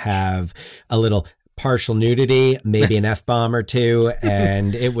might have a little partial nudity, maybe an F-bomb or two,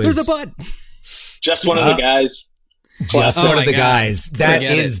 and it was... There's a butt! Just one of the guys. Just Oh one my of the God. guys. That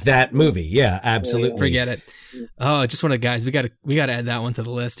Forget is it. that movie. Yeah, absolutely. Forget it. Oh, just one of the guys. We gotta add that one to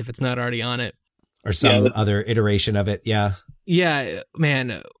the list if it's not already on it. Or some other iteration of it, yeah. Yeah,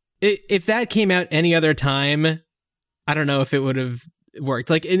 man. If that came out any other time, I don't know if it would have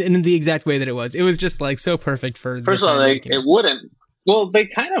worked. Like in the exact way that it was. It was just like so perfect for. First of all, it wouldn't. Well, they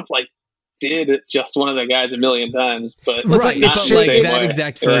kind of like did Just One of the Guys a million times, but right. not It's in the like same that way.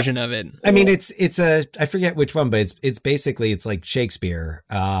 exact version of it. I mean, it's a, I forget which one, but it's basically, it's like Shakespeare.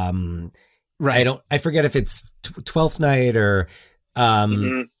 Right. I forget if it's Twelfth Night or,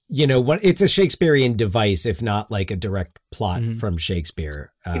 you know, what, it's a Shakespearean device, if not like a direct plot from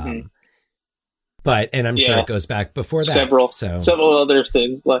Shakespeare. But, and I'm sure it goes back before that. Several other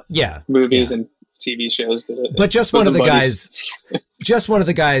things, like movies yeah. and TV shows did it. But just one of the Buddies. guys, just one of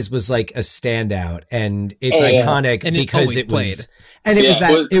the guys was like a standout, and it's Oh, yeah. iconic And it because always it was, played. and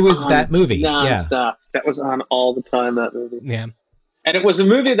it was on that movie. Yeah. nonstop. That was on all the time. That movie. Yeah. And it was a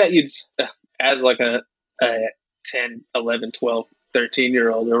movie that you'd, as like a 10, 11, 12,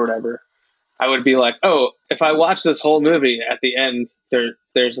 13-year-old or whatever, I would be like, oh, if I watch this whole movie, at the end,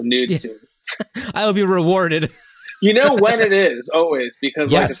 there's a nude scene. I'll be rewarded. You know when it is, always,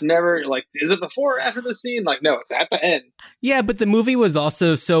 because like Yes. it's never like, is it before or after the scene? Like, no, it's at the end. Yeah, but the movie was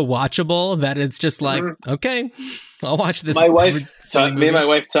also so watchable that it's just like, okay, I'll watch this. My wife, silly me and my movie.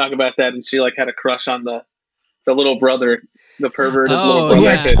 wife talk about that, and she like had a crush on the little brother, the perverted little Oh, brother. He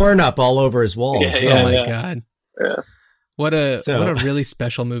yeah. had porn up all over his walls. Yeah, Oh my yeah. god. Yeah. What a So- really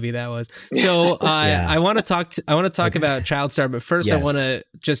special movie that was. So Yeah. I want to talk about Child Star, but first I Yes. want to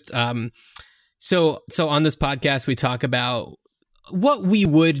just so on this podcast we talk about what we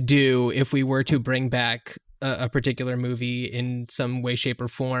would do if we were to bring back a particular movie in some way, shape, or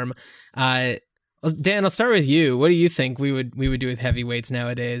form. Dan, I'll start with you. What do you think we would do with Heavyweights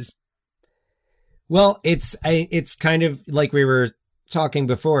nowadays? Well, it's kind of like we were talking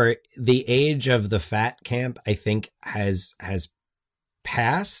before. The age of the fat camp, I think, has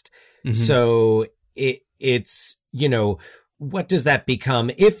passed. Mhm. So it's, you know, what does that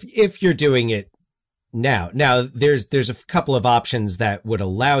become if you're doing it now? Now there's a couple of options that would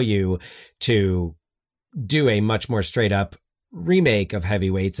allow you to do a much more straight up remake of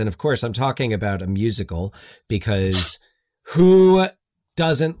Heavyweights. And of course, I'm talking about a musical, because who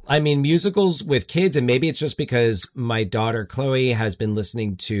doesn't, I mean, musicals with kids, and maybe it's just because my daughter Chloe has been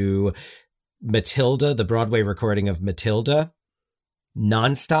listening to Matilda, the Broadway recording of Matilda,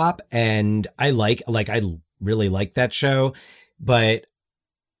 nonstop. And I really like that show, but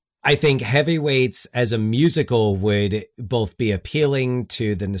I think Heavyweights as a musical would both be appealing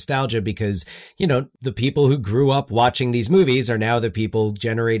to the nostalgia, because, you know, the people who grew up watching these movies are now the people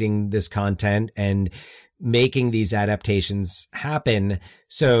generating this content and making these adaptations happen.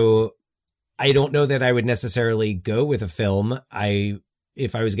 So I don't know that I would necessarily go with a film.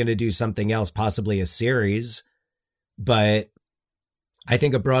 If I was going to do something else, possibly a series, but I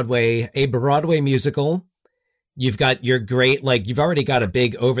think a Broadway musical. You've got your great, like, you've already got a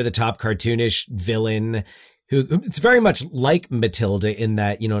big over the top cartoonish villain who it's very much like Matilda in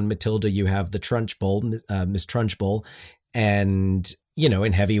that, you know, in Matilda, you have the Trunchbull, Miss Trunchbull, and, you know,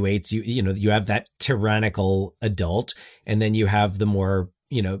 in Heavyweights, you have that tyrannical adult, and then you have the more,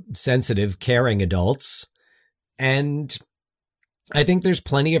 you know, sensitive, caring adults. And I think there's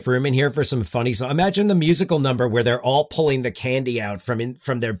plenty of room in here for some funny. So imagine the musical number where they're all pulling the candy out from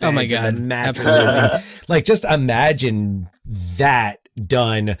their beds Oh my and God. the mattresses. And, like, just imagine that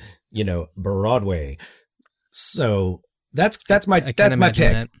done, you know, Broadway. So that's my can't pick.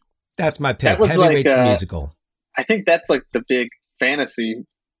 imagine that. That's my pick. That was Heavyweights like, the musical. I think that's like the big fantasy,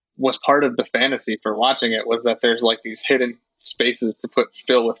 was part of the fantasy for watching it, was that there's like these hidden spaces to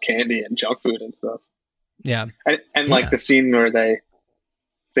fill with candy and junk food and stuff. Yeah. And like the scene where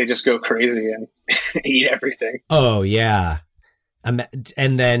they just go crazy and eat everything. Oh yeah.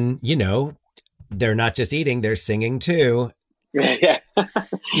 And then, you know, they're not just eating, they're singing too. Yeah.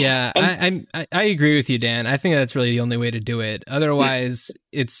 Yeah, I agree with you, Dan. I think that's really the only way to do it. Otherwise,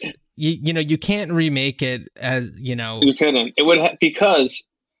 it's you know, you can't remake it, as you know. You couldn't. It would because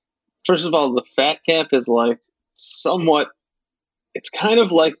first of all, the fat camp is like somewhat. It's kind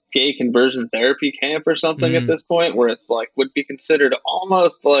of like gay conversion therapy camp or something at this point, where it's like would be considered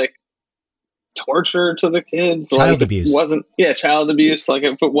almost like torture to the kids. Child like abuse. Child abuse. Like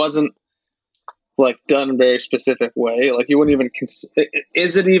if it wasn't like done in a very specific way, like you wouldn't even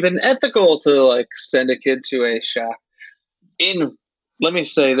is it even ethical to like send a kid to a shack? Let me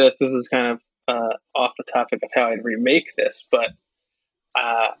say this is kind of off the topic of how I'd remake this, but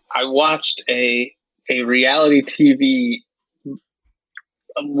I watched a reality TV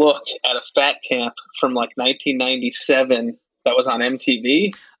look at a fat camp from like 1997 that was on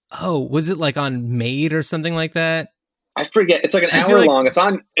MTV. Oh, was it like on Made or something like that? I forget. It's like an hour long. It's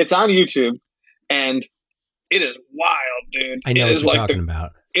on YouTube, and it is wild, dude. I know It what is you're like talking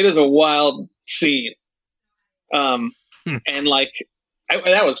about. It is a wild scene, and like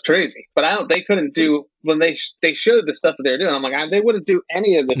that was crazy. But they couldn't do when they showed the stuff that they were doing. I'm like, they wouldn't do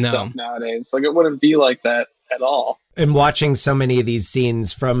any of this stuff nowadays. Like it wouldn't be like that at all. And watching so many of these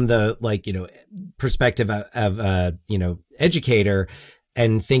scenes from the, like, you know, perspective of you know, educator,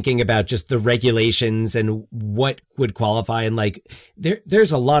 and thinking about just the regulations and what would qualify. And like,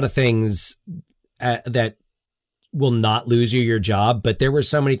 there's a lot of things that will not lose you your job. But there were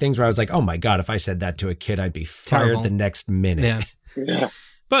so many things where I was like, oh my God, if I said that to a kid, I'd be fired Terrible. the next minute. Yeah.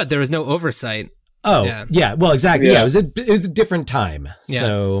 But there was no oversight. Oh yeah. Well, exactly. Yeah. Yeah. It was a different time. Yeah.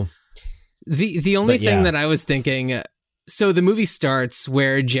 So the only But, thing yeah. that I was thinking, so the movie starts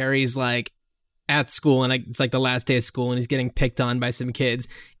where Jerry's like at school, and it's like the last day of school, and he's getting picked on by some kids,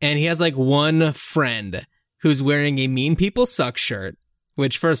 and he has like one friend who's wearing a Mean People Suck shirt,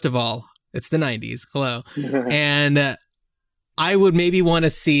 which, first of all, it's the 90s. Hello. And I would maybe want to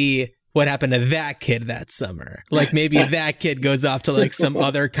see what happened to that kid that summer. Like maybe that kid goes off to like some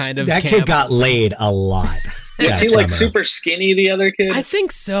other kind of that camp. kid got laid a lot. Is he like super skinny, the other kid? I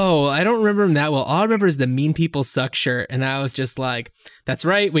think so. I don't remember him that well. All I remember is the Mean People Suck shirt. And I was just like, that's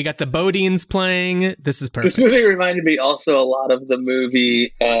right. We got the Bodines playing. This is perfect. This movie reminded me also a lot of the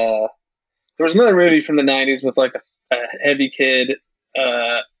movie. There was another movie from the 90s with like a heavy kid.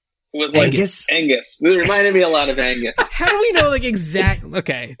 Was like Angus. It reminded me a lot of Angus. How do we know like exact?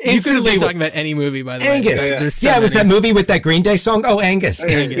 Okay, you could have been talking about any movie by the Angus. way. Yeah, it was that movie with that Green Day song. Oh, Angus.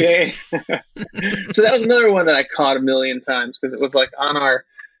 Angus. Yeah. So that was another one that I caught a million times because it was like on our.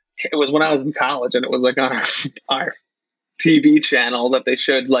 It was when I was in college, and it was like on our TV channel that they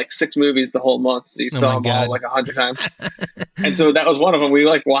showed like 6 movies the whole month. So you saw them all like 100 times. And so that was one of them. We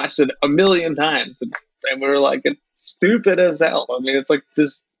like watched it a million times, and we were like, it's stupid as hell. I mean, it's like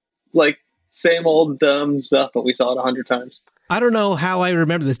this. Like same old dumb stuff, but we saw it 100 times. I don't know how I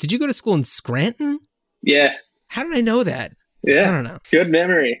remember this. Did you go to school in Scranton? Yeah. How did I know that? Yeah. I don't know. Good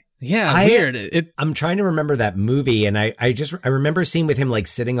memory. Yeah, weird. I'm trying to remember that movie, and I remember seeing with him like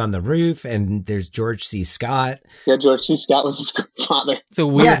sitting on the roof, and there's George C. Scott. Yeah, George C. Scott was his father. It's a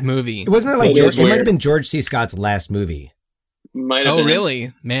weird movie. It wasn't like George. It might have been George C. Scott's last movie. Might have been.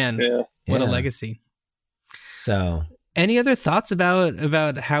 Really? Man, what a legacy. So. Any other thoughts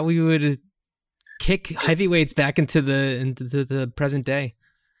about how we would kick heavyweights back into the present day?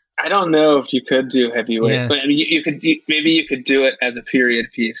 I don't know if you could do heavyweight, but I mean, maybe you could do it as a period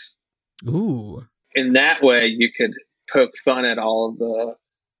piece. Ooh. In that way, you could poke fun at all of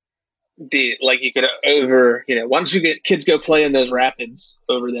the like you could once you get kids go play in those rapids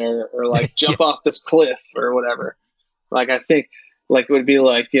over there or like jump off this cliff or whatever. Like I think. Like it would be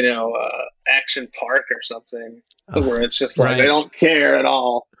like, Action Park or something where it's just like they don't care at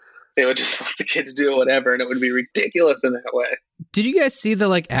all. They would just let the kids do whatever, and it would be ridiculous in that way. Did you guys see the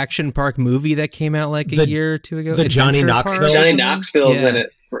like Action Park movie that came out like a year or two ago? The Johnny Knoxville. Johnny Knoxville's in it.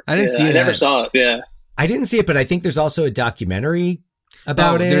 I didn't see that. I never saw it. Yeah, I didn't see it, but I think there's also a documentary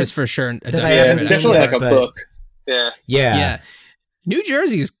about it. There's for sure. It's definitely like a book. Yeah. New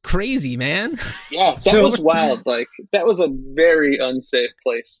Jersey's crazy, man. Yeah, that was wild. Like that was a very unsafe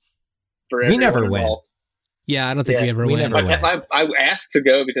place for everyone. We never involved. went. Yeah, I don't think we ever went. I asked to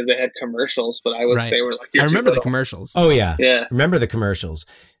go because they had commercials, but they were like, I remember the commercials. Oh yeah, yeah, remember the commercials.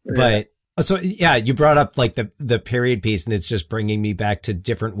 But so yeah, you brought up like the period piece, and it's just bringing me back to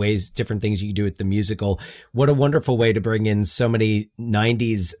different things you can do with the musical. What a wonderful way to bring in so many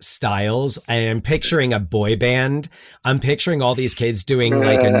 90s styles. I am picturing a boy band. I'm picturing all these kids doing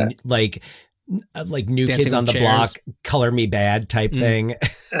like New Dancing Kids on the chairs. Block, Color Me Bad type thing.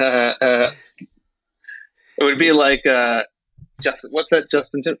 It would be like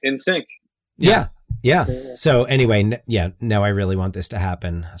Justin in Sync. Yeah. So anyway, now I really want this to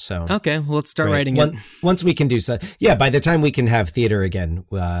happen. So okay, well, let's start writing it. Once we can do so. Yeah, by the time we can have theater again,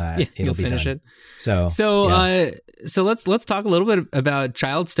 you'll finish it. So let's talk a little bit about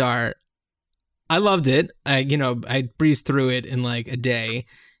Childstar. I loved it. I breezed through it in like a day.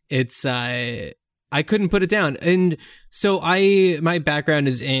 It's I couldn't put it down. And so my background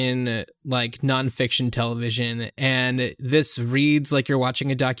is in like nonfiction television, and this reads like you're watching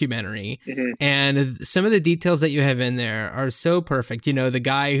a documentary. Mm-hmm. And some of the details that you have in there are so perfect. The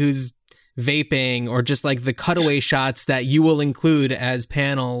guy who's vaping, or just like the cutaway shots that you will include as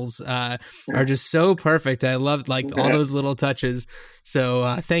panels are just so perfect. I loved like all those little touches.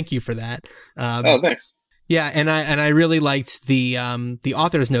 So thank you for that. Thanks. Yeah, and I really liked the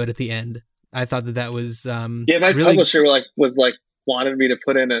author's note at the end. I thought that was my publisher was wanted me to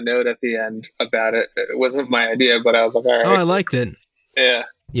put in a note at the end about it. It wasn't my idea, but I was like, all right. Oh, I liked it.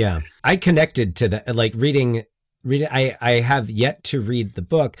 Yeah. I connected to that, like reading. I have yet to read the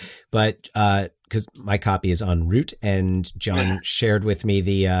book, but because my copy is en route, and John shared with me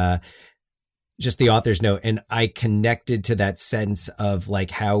the just the author's note, and I connected to that sense of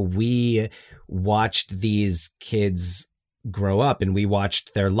like how we watched these kids grow up, and we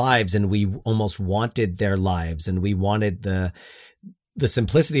watched their lives, and we almost wanted their lives, and we wanted the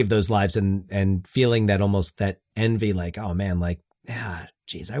simplicity of those lives, and feeling that almost that envy, like, oh man, like,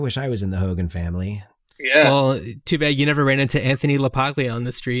 geez, I wish I was in the Hogan family. Yeah. Well, too bad you never ran into Anthony LaPaglia on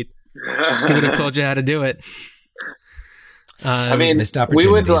the street. He would have told you how to do it. I mean,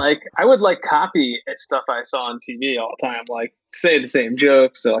 I would copy stuff I saw on TV all the time, like say the same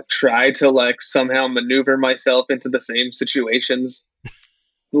jokes, or like try to like somehow maneuver myself into the same situations,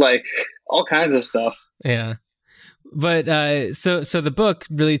 like all kinds of stuff. Yeah. But so the book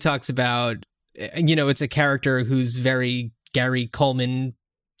really talks about, it's a character who's very Gary Coleman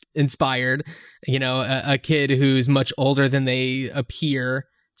inspired, a kid who's much older than they appear.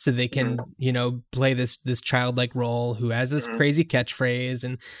 so they can, you know, play this childlike role who has this crazy catchphrase.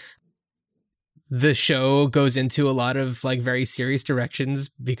 And the show goes into a lot of like very serious directions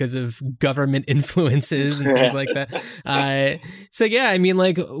because of government influences and things like that. So yeah, I mean,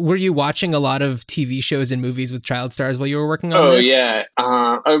 like, were you watching a lot of TV shows and movies with child stars while you were working on this? Oh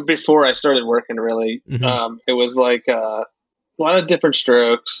yeah. Before I started working, really, it was like a lot of different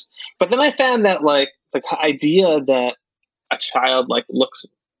strokes. But then I found that like the idea that a child like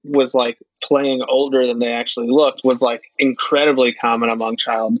was like playing older than they actually looked was like incredibly common among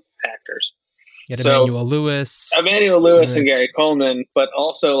child actors. You had Emmanuel Lewis and Gary Coleman, but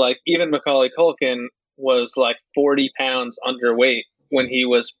also like even Macaulay Culkin was like 40 pounds underweight when he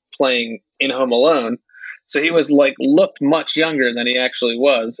was playing in Home Alone. So he was like looked much younger than he actually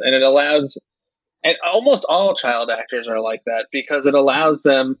was. And it allows, and almost all child actors are like that because it allows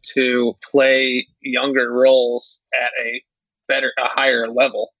them to play younger roles at a higher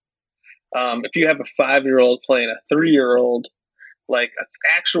level. If you have a 5-year-old playing a 3-year-old, like an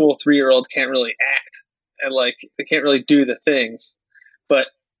actual 3-year-old can't really act and like they can't really do the things, but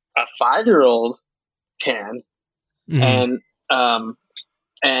a 5-year-old can. And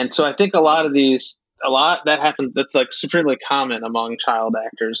so I think a lot that happens. That's like supremely common among child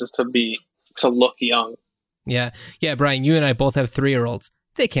actors is to look young. Yeah. Brian, you and I both have 3-year-olds.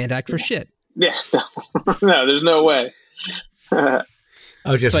 They can't act for shit. Yeah. No, there's no way.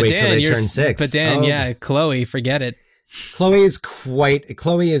 Just wait till they turn 6. But Dan, Chloe, forget it. Chloe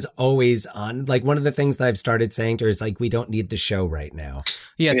is always on. Like, one of the things that I've started saying to her is like, we don't need the show right now.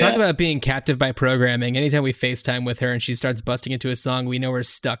 Yeah, talk about being captive by programming. Anytime we FaceTime with her and she starts busting into a song, we know we're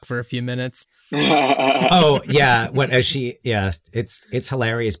stuck for a few minutes. Oh yeah, it's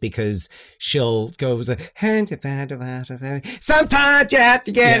hilarious because she'll go, sometimes you have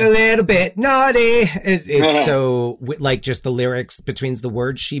to get a little bit naughty. It's so like just the lyrics between the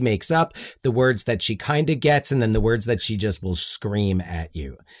words she makes up, the words that she kind of gets, and then the words that she just will scream at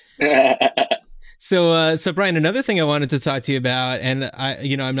you. So Brian, another thing I wanted to talk to you about, and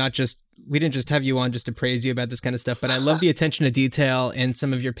we didn't just have you on just to praise you about this kind of stuff, but I love the attention to detail in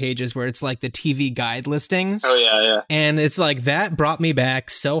some of your pages where it's like the TV guide listings. Oh yeah. And it's like, that brought me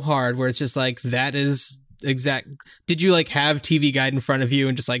back so hard where it's just like, that is exact. Did you like have TV guide in front of you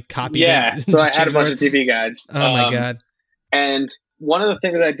and just like copy it? Yeah. So I had a bunch of TV guides. Oh my God. And one of the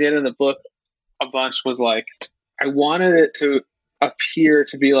things I did in the book a bunch was like, I wanted it to appear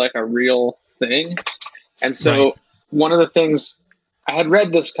to be like a real thing. And so one of the things, I had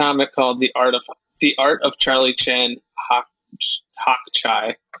read this comic called The Art of Charlie Chan Hak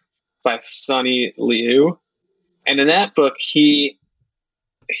Chai by Sonny Liu. And in that book, he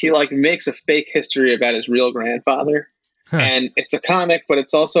like makes a fake history about his real grandfather. And it's a comic, but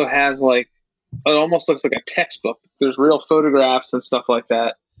it also has like, it almost looks like a textbook. There's real photographs and stuff like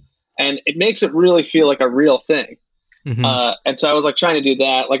that. And it makes it really feel like a real thing. And so I was like trying to do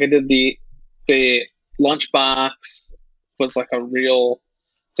that. Like I did the lunchbox was like a real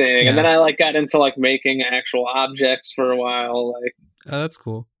thing. And then I like got into like making actual objects for a while. Like, oh, that's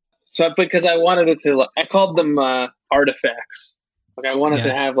cool. So because I wanted it to, I called them artifacts. Like I wanted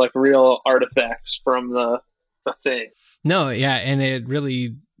to have like real artifacts from the thing. No, yeah, and it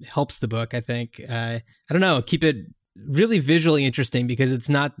really helps the book, I think. I don't know, keep it really visually interesting because it's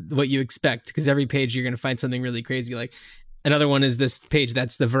not what you expect, because every page you're going to find something really crazy. Like another one is this page,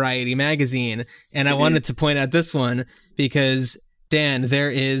 that's the Variety magazine. And I wanted to point out this one because, Dan,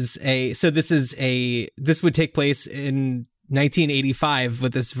 this would take place in 1985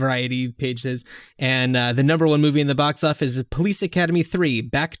 what this Variety page is. And the number one movie in the box office is Police Academy 3,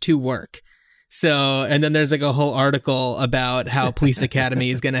 Back to Work. So, and then there's like a whole article about how Police Academy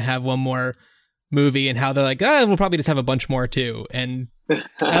is going to have one more movie and how they're like, we'll probably just have a bunch more too. And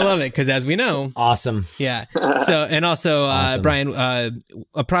I love it because, as we know, awesome. Yeah. So, and also, awesome. Brian,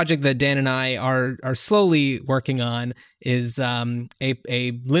 a project that Dan and I are slowly working on is a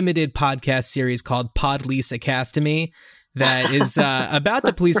limited podcast series called Podlease Academy that is about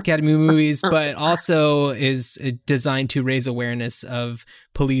the Police Academy movies, but also is designed to raise awareness of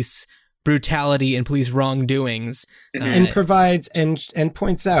police brutality and police wrongdoings, and provides and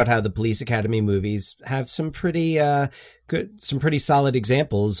points out how the Police Academy movies have some pretty solid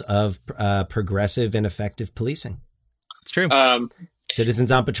examples of progressive and effective policing. It's true.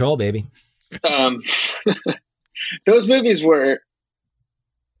 Citizens on Patrol, baby. Those movies were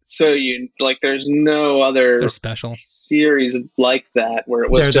there's no other They're special series like that where it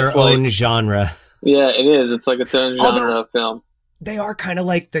was they're just their like, own genre. Yeah, it is. It's like its own genre of film. They are kind of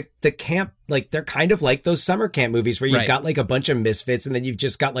like the camp, like they're kind of like those summer camp movies where you've got like a bunch of misfits and then you've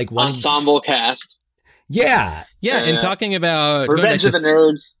just got like one ensemble cast. Yeah. Yeah, and talking about Revenge of the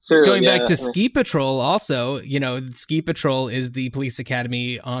Nerds too. Going back to Ski Patrol, also, Ski Patrol is the police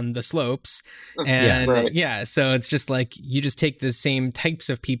academy on the slopes, and so it's just like you just take the same types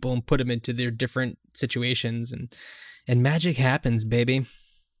of people and put them into their different situations, and magic happens, baby.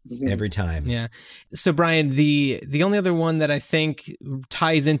 Every time. Yeah. So Brian, the only other one that I think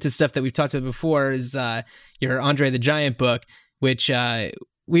ties into stuff that we've talked about before is your Andre the Giant book, which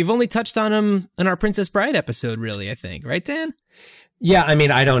we've only touched on him in our Princess Bride episode, really, I think. Right, Dan? Yeah, I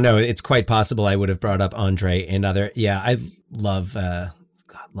mean, I don't know. It's quite possible I would have brought up Andre in other... Yeah, I love...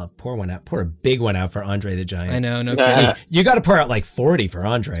 pour a big one out for Andre the Giant. I know, no kidding. You got to pour out like 40 for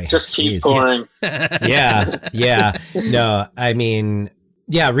Andre. Just keep pouring. Yeah. No, I mean...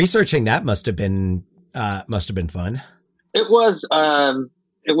 Yeah, researching that must have been fun. It was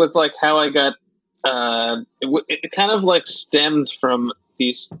like how I got. It kind of like stemmed from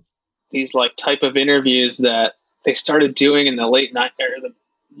these like type of interviews that they started doing in the late 90s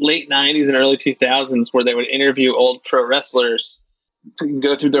and early 2000s, where they would interview old pro wrestlers to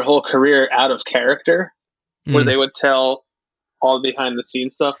go through their whole career out of character, where they would tell all the behind the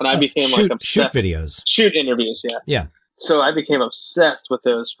scenes stuff, and I became like obsessed. Shoot interviews, yeah. So I became obsessed with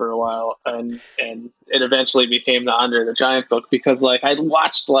those for a while, and it eventually became the Andre the Giant book, because like I'd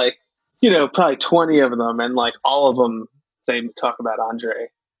watched like, probably 20 of them, and like all of them, they talk about Andre.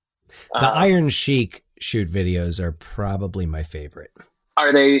 The Iron Sheik shoot videos are probably my favorite.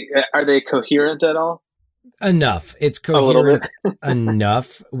 Are they coherent at all? Enough. It's coherent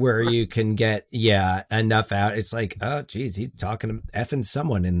enough where you can get enough out. It's like, oh geez, he's talking effing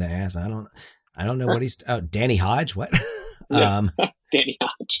someone in the ass. I don't know what he's... Oh, Danny Hodge? What? Danny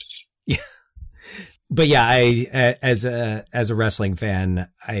Hodge. Yeah. But yeah, I as a wrestling fan,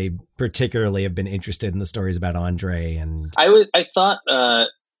 I particularly have been interested in the stories about Andre. And I thought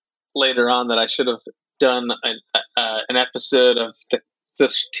later on that I should have done an episode of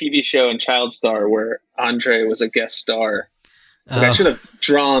this TV show in Child Star where Andre was a guest star. Like I should have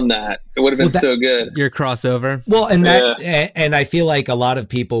drawn that. It would have been so good. Your crossover. Well, and and I feel like a lot of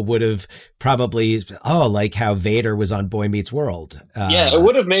people would have probably, like how Vader was on Boy Meets World. Yeah, it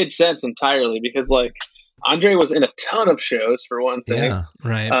would have made sense entirely, because like Andre was in a ton of shows for one thing. Yeah,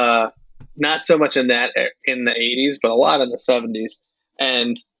 right. Not so much in the 80s, but a lot in the 70s.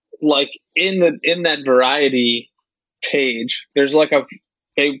 And like in that variety page, there's like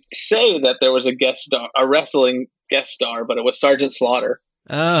they say that there was a guest star, a wrestling guest star, but it was Sergeant Slaughter.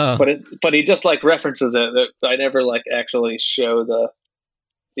 Oh, but he just like references it. I never like actually show the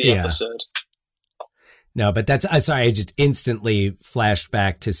episode. No, but I just instantly flashed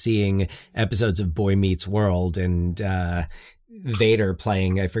back to seeing episodes of Boy Meets World and Vader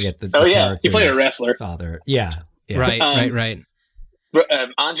playing. I forget the he played a wrestler. Father, yeah. Right.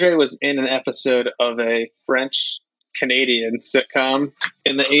 Andre was in an episode of a French Canadian sitcom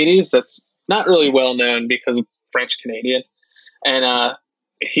in the 80s that's not really well known because French Canadian, and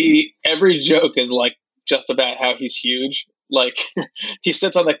every joke is like just about how he's huge. Like he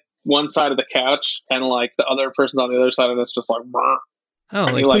sits on the one side of the couch, and like the other person's on the other side, and it's just like, and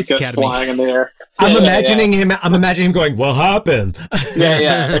like he like goes flying in the air. I'm imagining him. I'm imagining him going, "What happened?"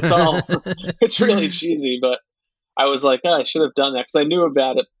 Yeah. It's really cheesy, but I was like, I should have done that because I knew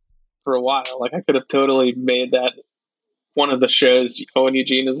about it for a while. Like I could have totally made that one of the shows Owen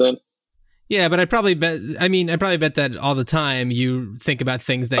Eugene is in. Yeah, but I probably bet that all the time you think about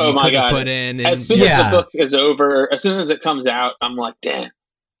things that you could have put in. And, as soon as the book is over, as soon as it comes out, I'm like, damn,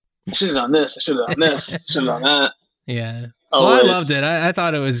 I should have done this. I should have done this. I should have done that. Yeah. Well, I loved it. I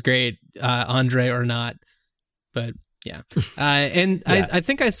thought it was great, Andre or not. But yeah. I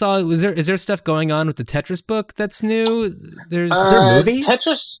think I saw, is there stuff going on with the Tetris book that's new? Is there a movie?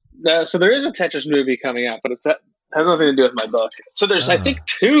 Tetris. So there is a Tetris movie coming out, but has nothing to do with my book. So there's, I think,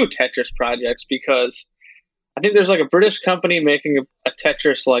 2 Tetris projects, because I think there's like a British company making a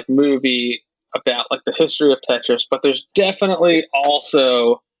Tetris like movie about like the history of Tetris, but there's definitely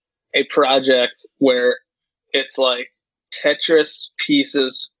also a project where it's like Tetris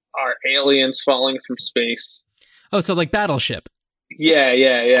pieces are aliens falling from space. Oh, so like Battleship.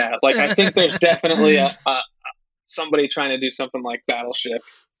 Yeah. Like I think there's definitely a somebody trying to do something like Battleship.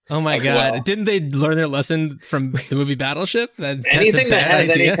 Oh my God! Well. Didn't they learn their lesson from the movie Battleship? Anything that has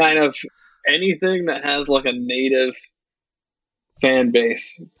idea. Anything that has like a native fan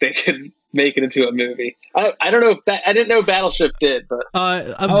base, they could make it into a movie. I don't know. I didn't know Battleship did, but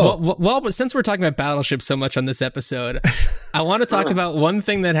well, but since we're talking about Battleship so much on this episode, I want to talk about one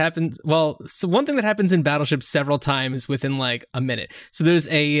thing that happens. Well, so one thing that happens in Battleship several times within like a minute. So there's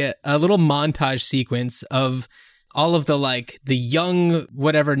a little montage sequence of all of the like the young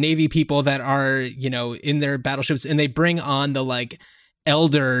whatever Navy people that are, you know, in their battleships, and they bring on the like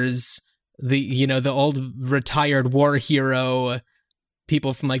elders, the, you know, the old retired war hero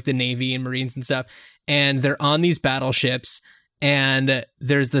people from like the Navy and Marines and stuff, and they're on these battleships, and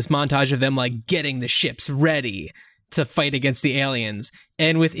there's this montage of them like getting the ships ready to fight against the aliens.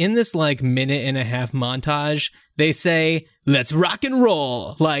 And within this like minute and a half montage, they say, "Let's rock and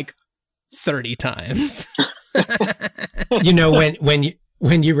roll," like 30 times. You know,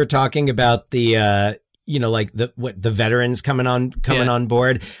 when you were talking about the you know, like the veterans coming on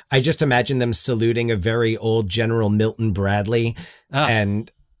board, I just imagine them saluting a very old General Milton Bradley, and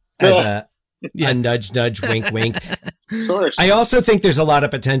as a nudge, wink, wink. Of course. I also think there's a lot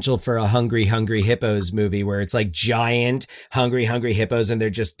of potential for a Hungry Hippos movie where it's like giant hungry hippos and they're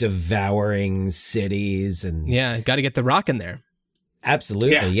just devouring cities. And yeah, got to get The Rock in there.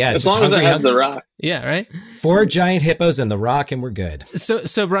 Absolutely, yeah. As long as it has The Rock. Yeah, right? 4 giant hippos and The Rock, and we're good.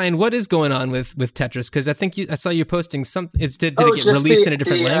 So Brian, what is going on with Tetris? Because I think I saw you posting something. Did it get released in a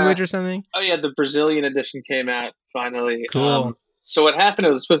different language or something? Oh yeah, the Brazilian edition came out finally. Cool. So what happened?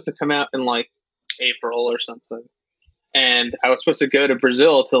 It was supposed to come out in like April or something, and I was supposed to go to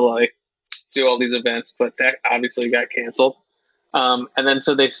Brazil to like do all these events, but that obviously got canceled. And then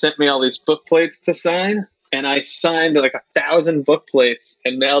so they sent me all these book plates to sign. And I signed like 1,000 book plates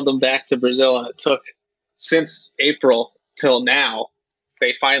and mailed them back to Brazil. And it took since April till now.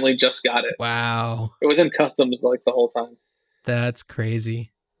 They finally just got it. Wow. It was in customs like the whole time. That's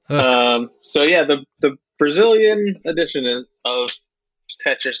crazy. So yeah, the Brazilian edition of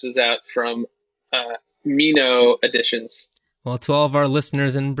Tetris is out from Mino Editions. Well, to all of our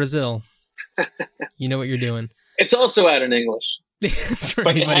listeners in Brazil, you know what you're doing. It's also out in English.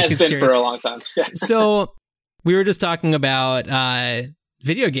 But it has been for a long time. So we were just talking about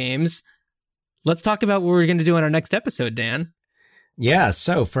video games. Let's talk about what we're going to do on our next episode, Dan. Yeah,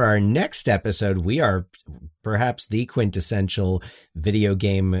 so for our next episode, we are perhaps the quintessential video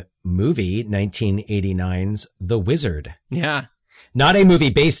game movie, 1989's The Wizard. Yeah. Not a movie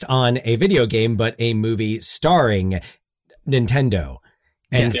based on a video game, but a movie starring Nintendo.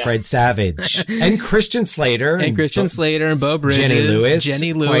 And Fred Savage and Christian Slater and Christian Slater and Bo Bridges,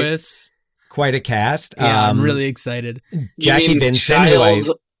 Jenny Lewis, quite a cast. Yeah, I'm really excited. Jackie Vincent,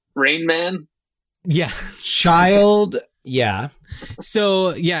 Rain Man, Child, yeah.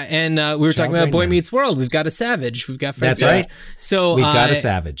 So yeah, and we were talking about Boy Meets World. We've got a Savage. We've got Fred. That's right. So we've got a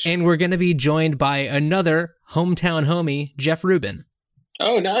Savage, and we're going to be joined by another hometown homie, Jeff Rubin.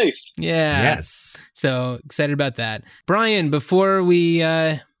 Oh, nice. Yeah. Yes. So excited about that. Brian, before we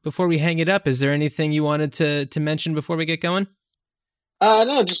hang it up, is there anything you wanted to mention before we get going?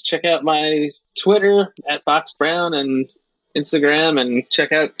 No, just check out my Twitter at Box Brown and Instagram, and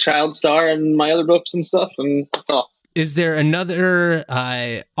check out Child Star and my other books and stuff, and that's all. Is there another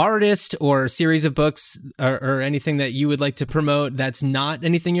artist or series of books or anything that you would like to promote that's not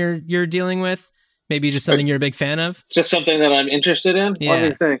anything you're dealing with? Maybe just something you're a big fan of? Just something that I'm interested in? Yeah. Let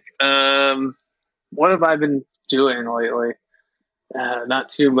me think. What have I been doing lately? Not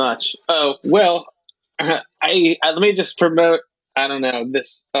too much. Oh, well, let me just promote, I don't know,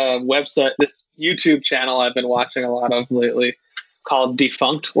 this website, this YouTube channel I've been watching a lot of lately called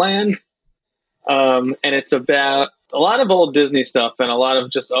Defunct Land. And it's about a lot of old Disney stuff and a lot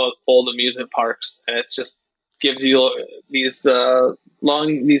of just old amusement parks. And it just gives you these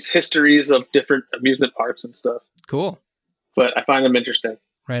histories of different amusement parks and stuff. Cool. But I find them interesting.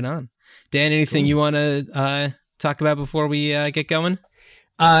 Right on. Dan, anything you want to talk about before we get going?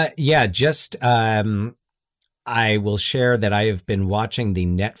 Yeah, just I will share that I have been watching the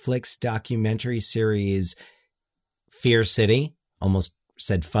Netflix documentary series Fear City, almost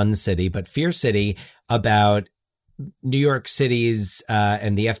said Fun City, but Fear City, about New York City's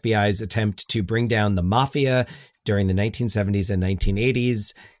and the FBI's attempt to bring down the mafia during the 1970s and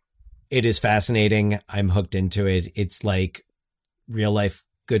 1980s. It is fascinating. I'm hooked into it. It's like real life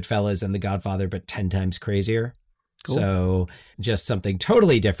Goodfellas and The Godfather, but 10 times crazier. Cool. So just something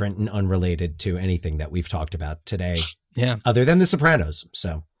totally different and unrelated to anything that we've talked about today. Yeah. Other than The Sopranos.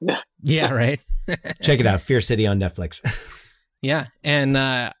 So yeah, right. Check it out. Fear City on Netflix. Yeah. And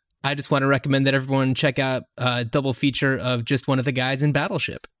I just want to recommend that everyone check out a double feature of just one of the guys in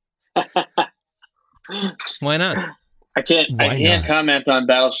Battleship. Why not? I can't comment on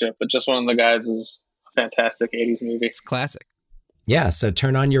Battleship, but just one of the guys is a fantastic 80s movie. It's classic. Yeah, so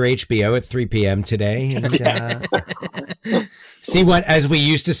turn on your HBO at 3 p.m. today and see what, as we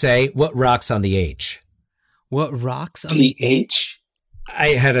used to say, what rocks on the H. What rocks on the H? I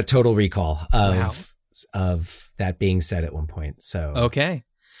had a total recall of that being said at one point. So okay.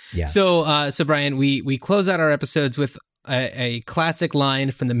 Yeah. So Brian, we close out our episodes with a classic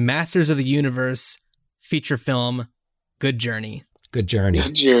line from the Masters of the Universe feature film, Good Journey. Good Journey.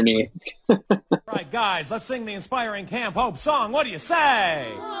 Good Journey. All right, guys, let's sing the inspiring Camp Hope song. What do you say?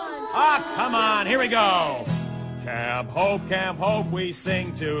 Come on, here we go. Camp Hope, we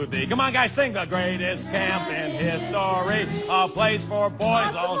sing to thee. Come on, guys, sing the greatest camp in history. A place for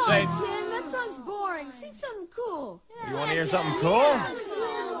boys all shapes. Tim, that song's boring. Sing something cool. You want to hear something cool?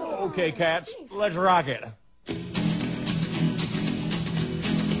 Okay, cats, let's rock it.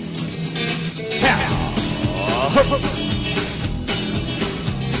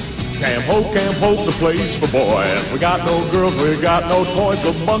 Camp Hope, the place for boys. We got no girls, we got no toys.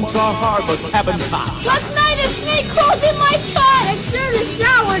 The bunks are hard, but cabin's hot. Last night a snake crawled in my cut. Make sure the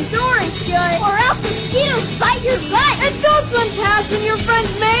shower door is shut, or else mosquitoes bite your butt. And don't swim past when your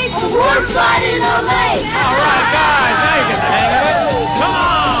friends made a warm slide in the lake. All right, guys, now you get the hang of it. Come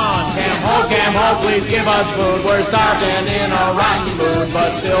on! Camp Hope, please give us food. We're starving in a rotten mood,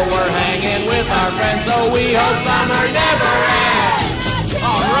 but still we're hanging with our friends, so we hope summer never ends.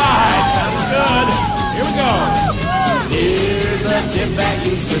 All right, sounds good. Here we go. Here's a tip that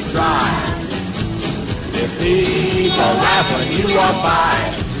you should try. If people laugh when you walk by,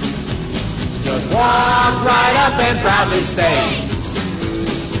 just walk right up and proudly stay.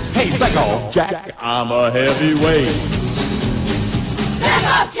 Hey, back off, Jack, I'm a heavyweight. Back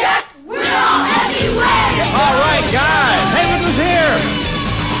up, Jack. We're all heavyweight. All right, guys. Hey, look who's here.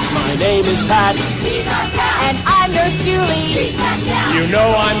 My name is Pat. He's our cat. And I'm Nurse Julie. He's Pascal. You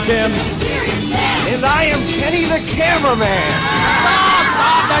know I'm Tim. And I am Kenny the cameraman.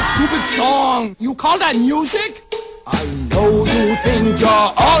 Stop that stupid song. You call that music? I know you think you're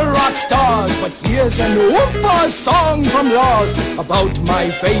all rock stars, but here's an Oompa song from Ross about my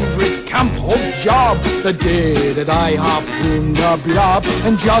favorite Camp Hope job. The day that I harpooned the blob,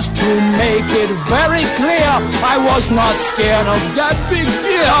 and just to make it very clear, I was not scared of that big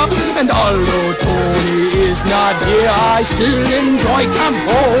deer. And although Tony is not here, I still enjoy Camp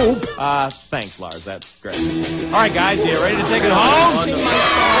Hope. Thanks, Lars. That's great. All right, guys, you ready to take it home?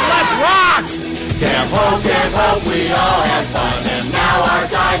 Let's rock! Camp Hope, we all had fun, and now our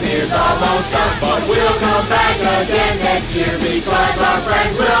time here's almost done. But we'll come back again next year, because our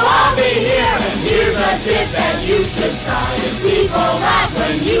friends will all be here. And here's a tip that you should try. If people laugh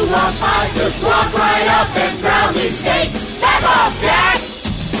when you walk by, just walk right up and proudly state, back off, Jack!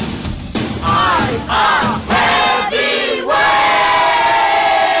 I'm a heavyweight!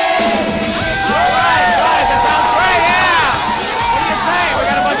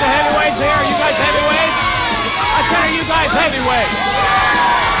 Heavyweight.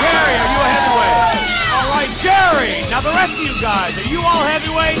 Jerry, are you a heavyweight? All right, Jerry. Now the rest of you guys, are you all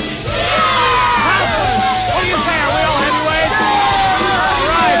heavyweights? Constance, what do you say? Are we all heavyweights? All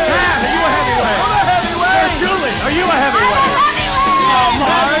right, Pat, are you a heavyweight? I'm a heavyweight. There's Julie, are you a heavyweight?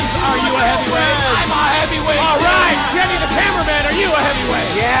 Mars, are you a heavyweight? I'm a heavyweight. All right, Kenny the cameraman, are you a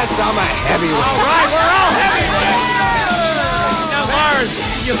heavyweight? Yes, I'm a heavyweight. All right, we're all heavyweights. Now, Lars,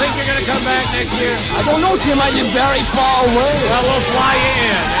 you think you're going to come back next year? I don't know, Tim. I live very far away. Well, we'll fly you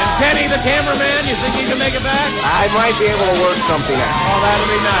in. And Kenny, the cameraman, you think you can make it back? I might be able to work something out. Oh, that'll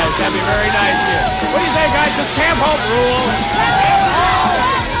be nice. That'd be very nice of you. What do you think, guys? Does Camp Hope rule?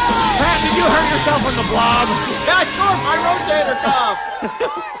 Pat, did you hurt yourself on the blob? Yeah, I tore my rotator cuff.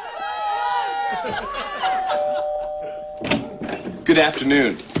 Good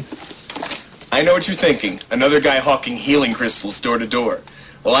afternoon. I know what you're thinking. Another guy hawking healing crystals door to door.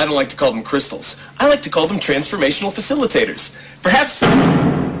 Well, I don't like to call them crystals. I like to call them transformational facilitators. Perhaps...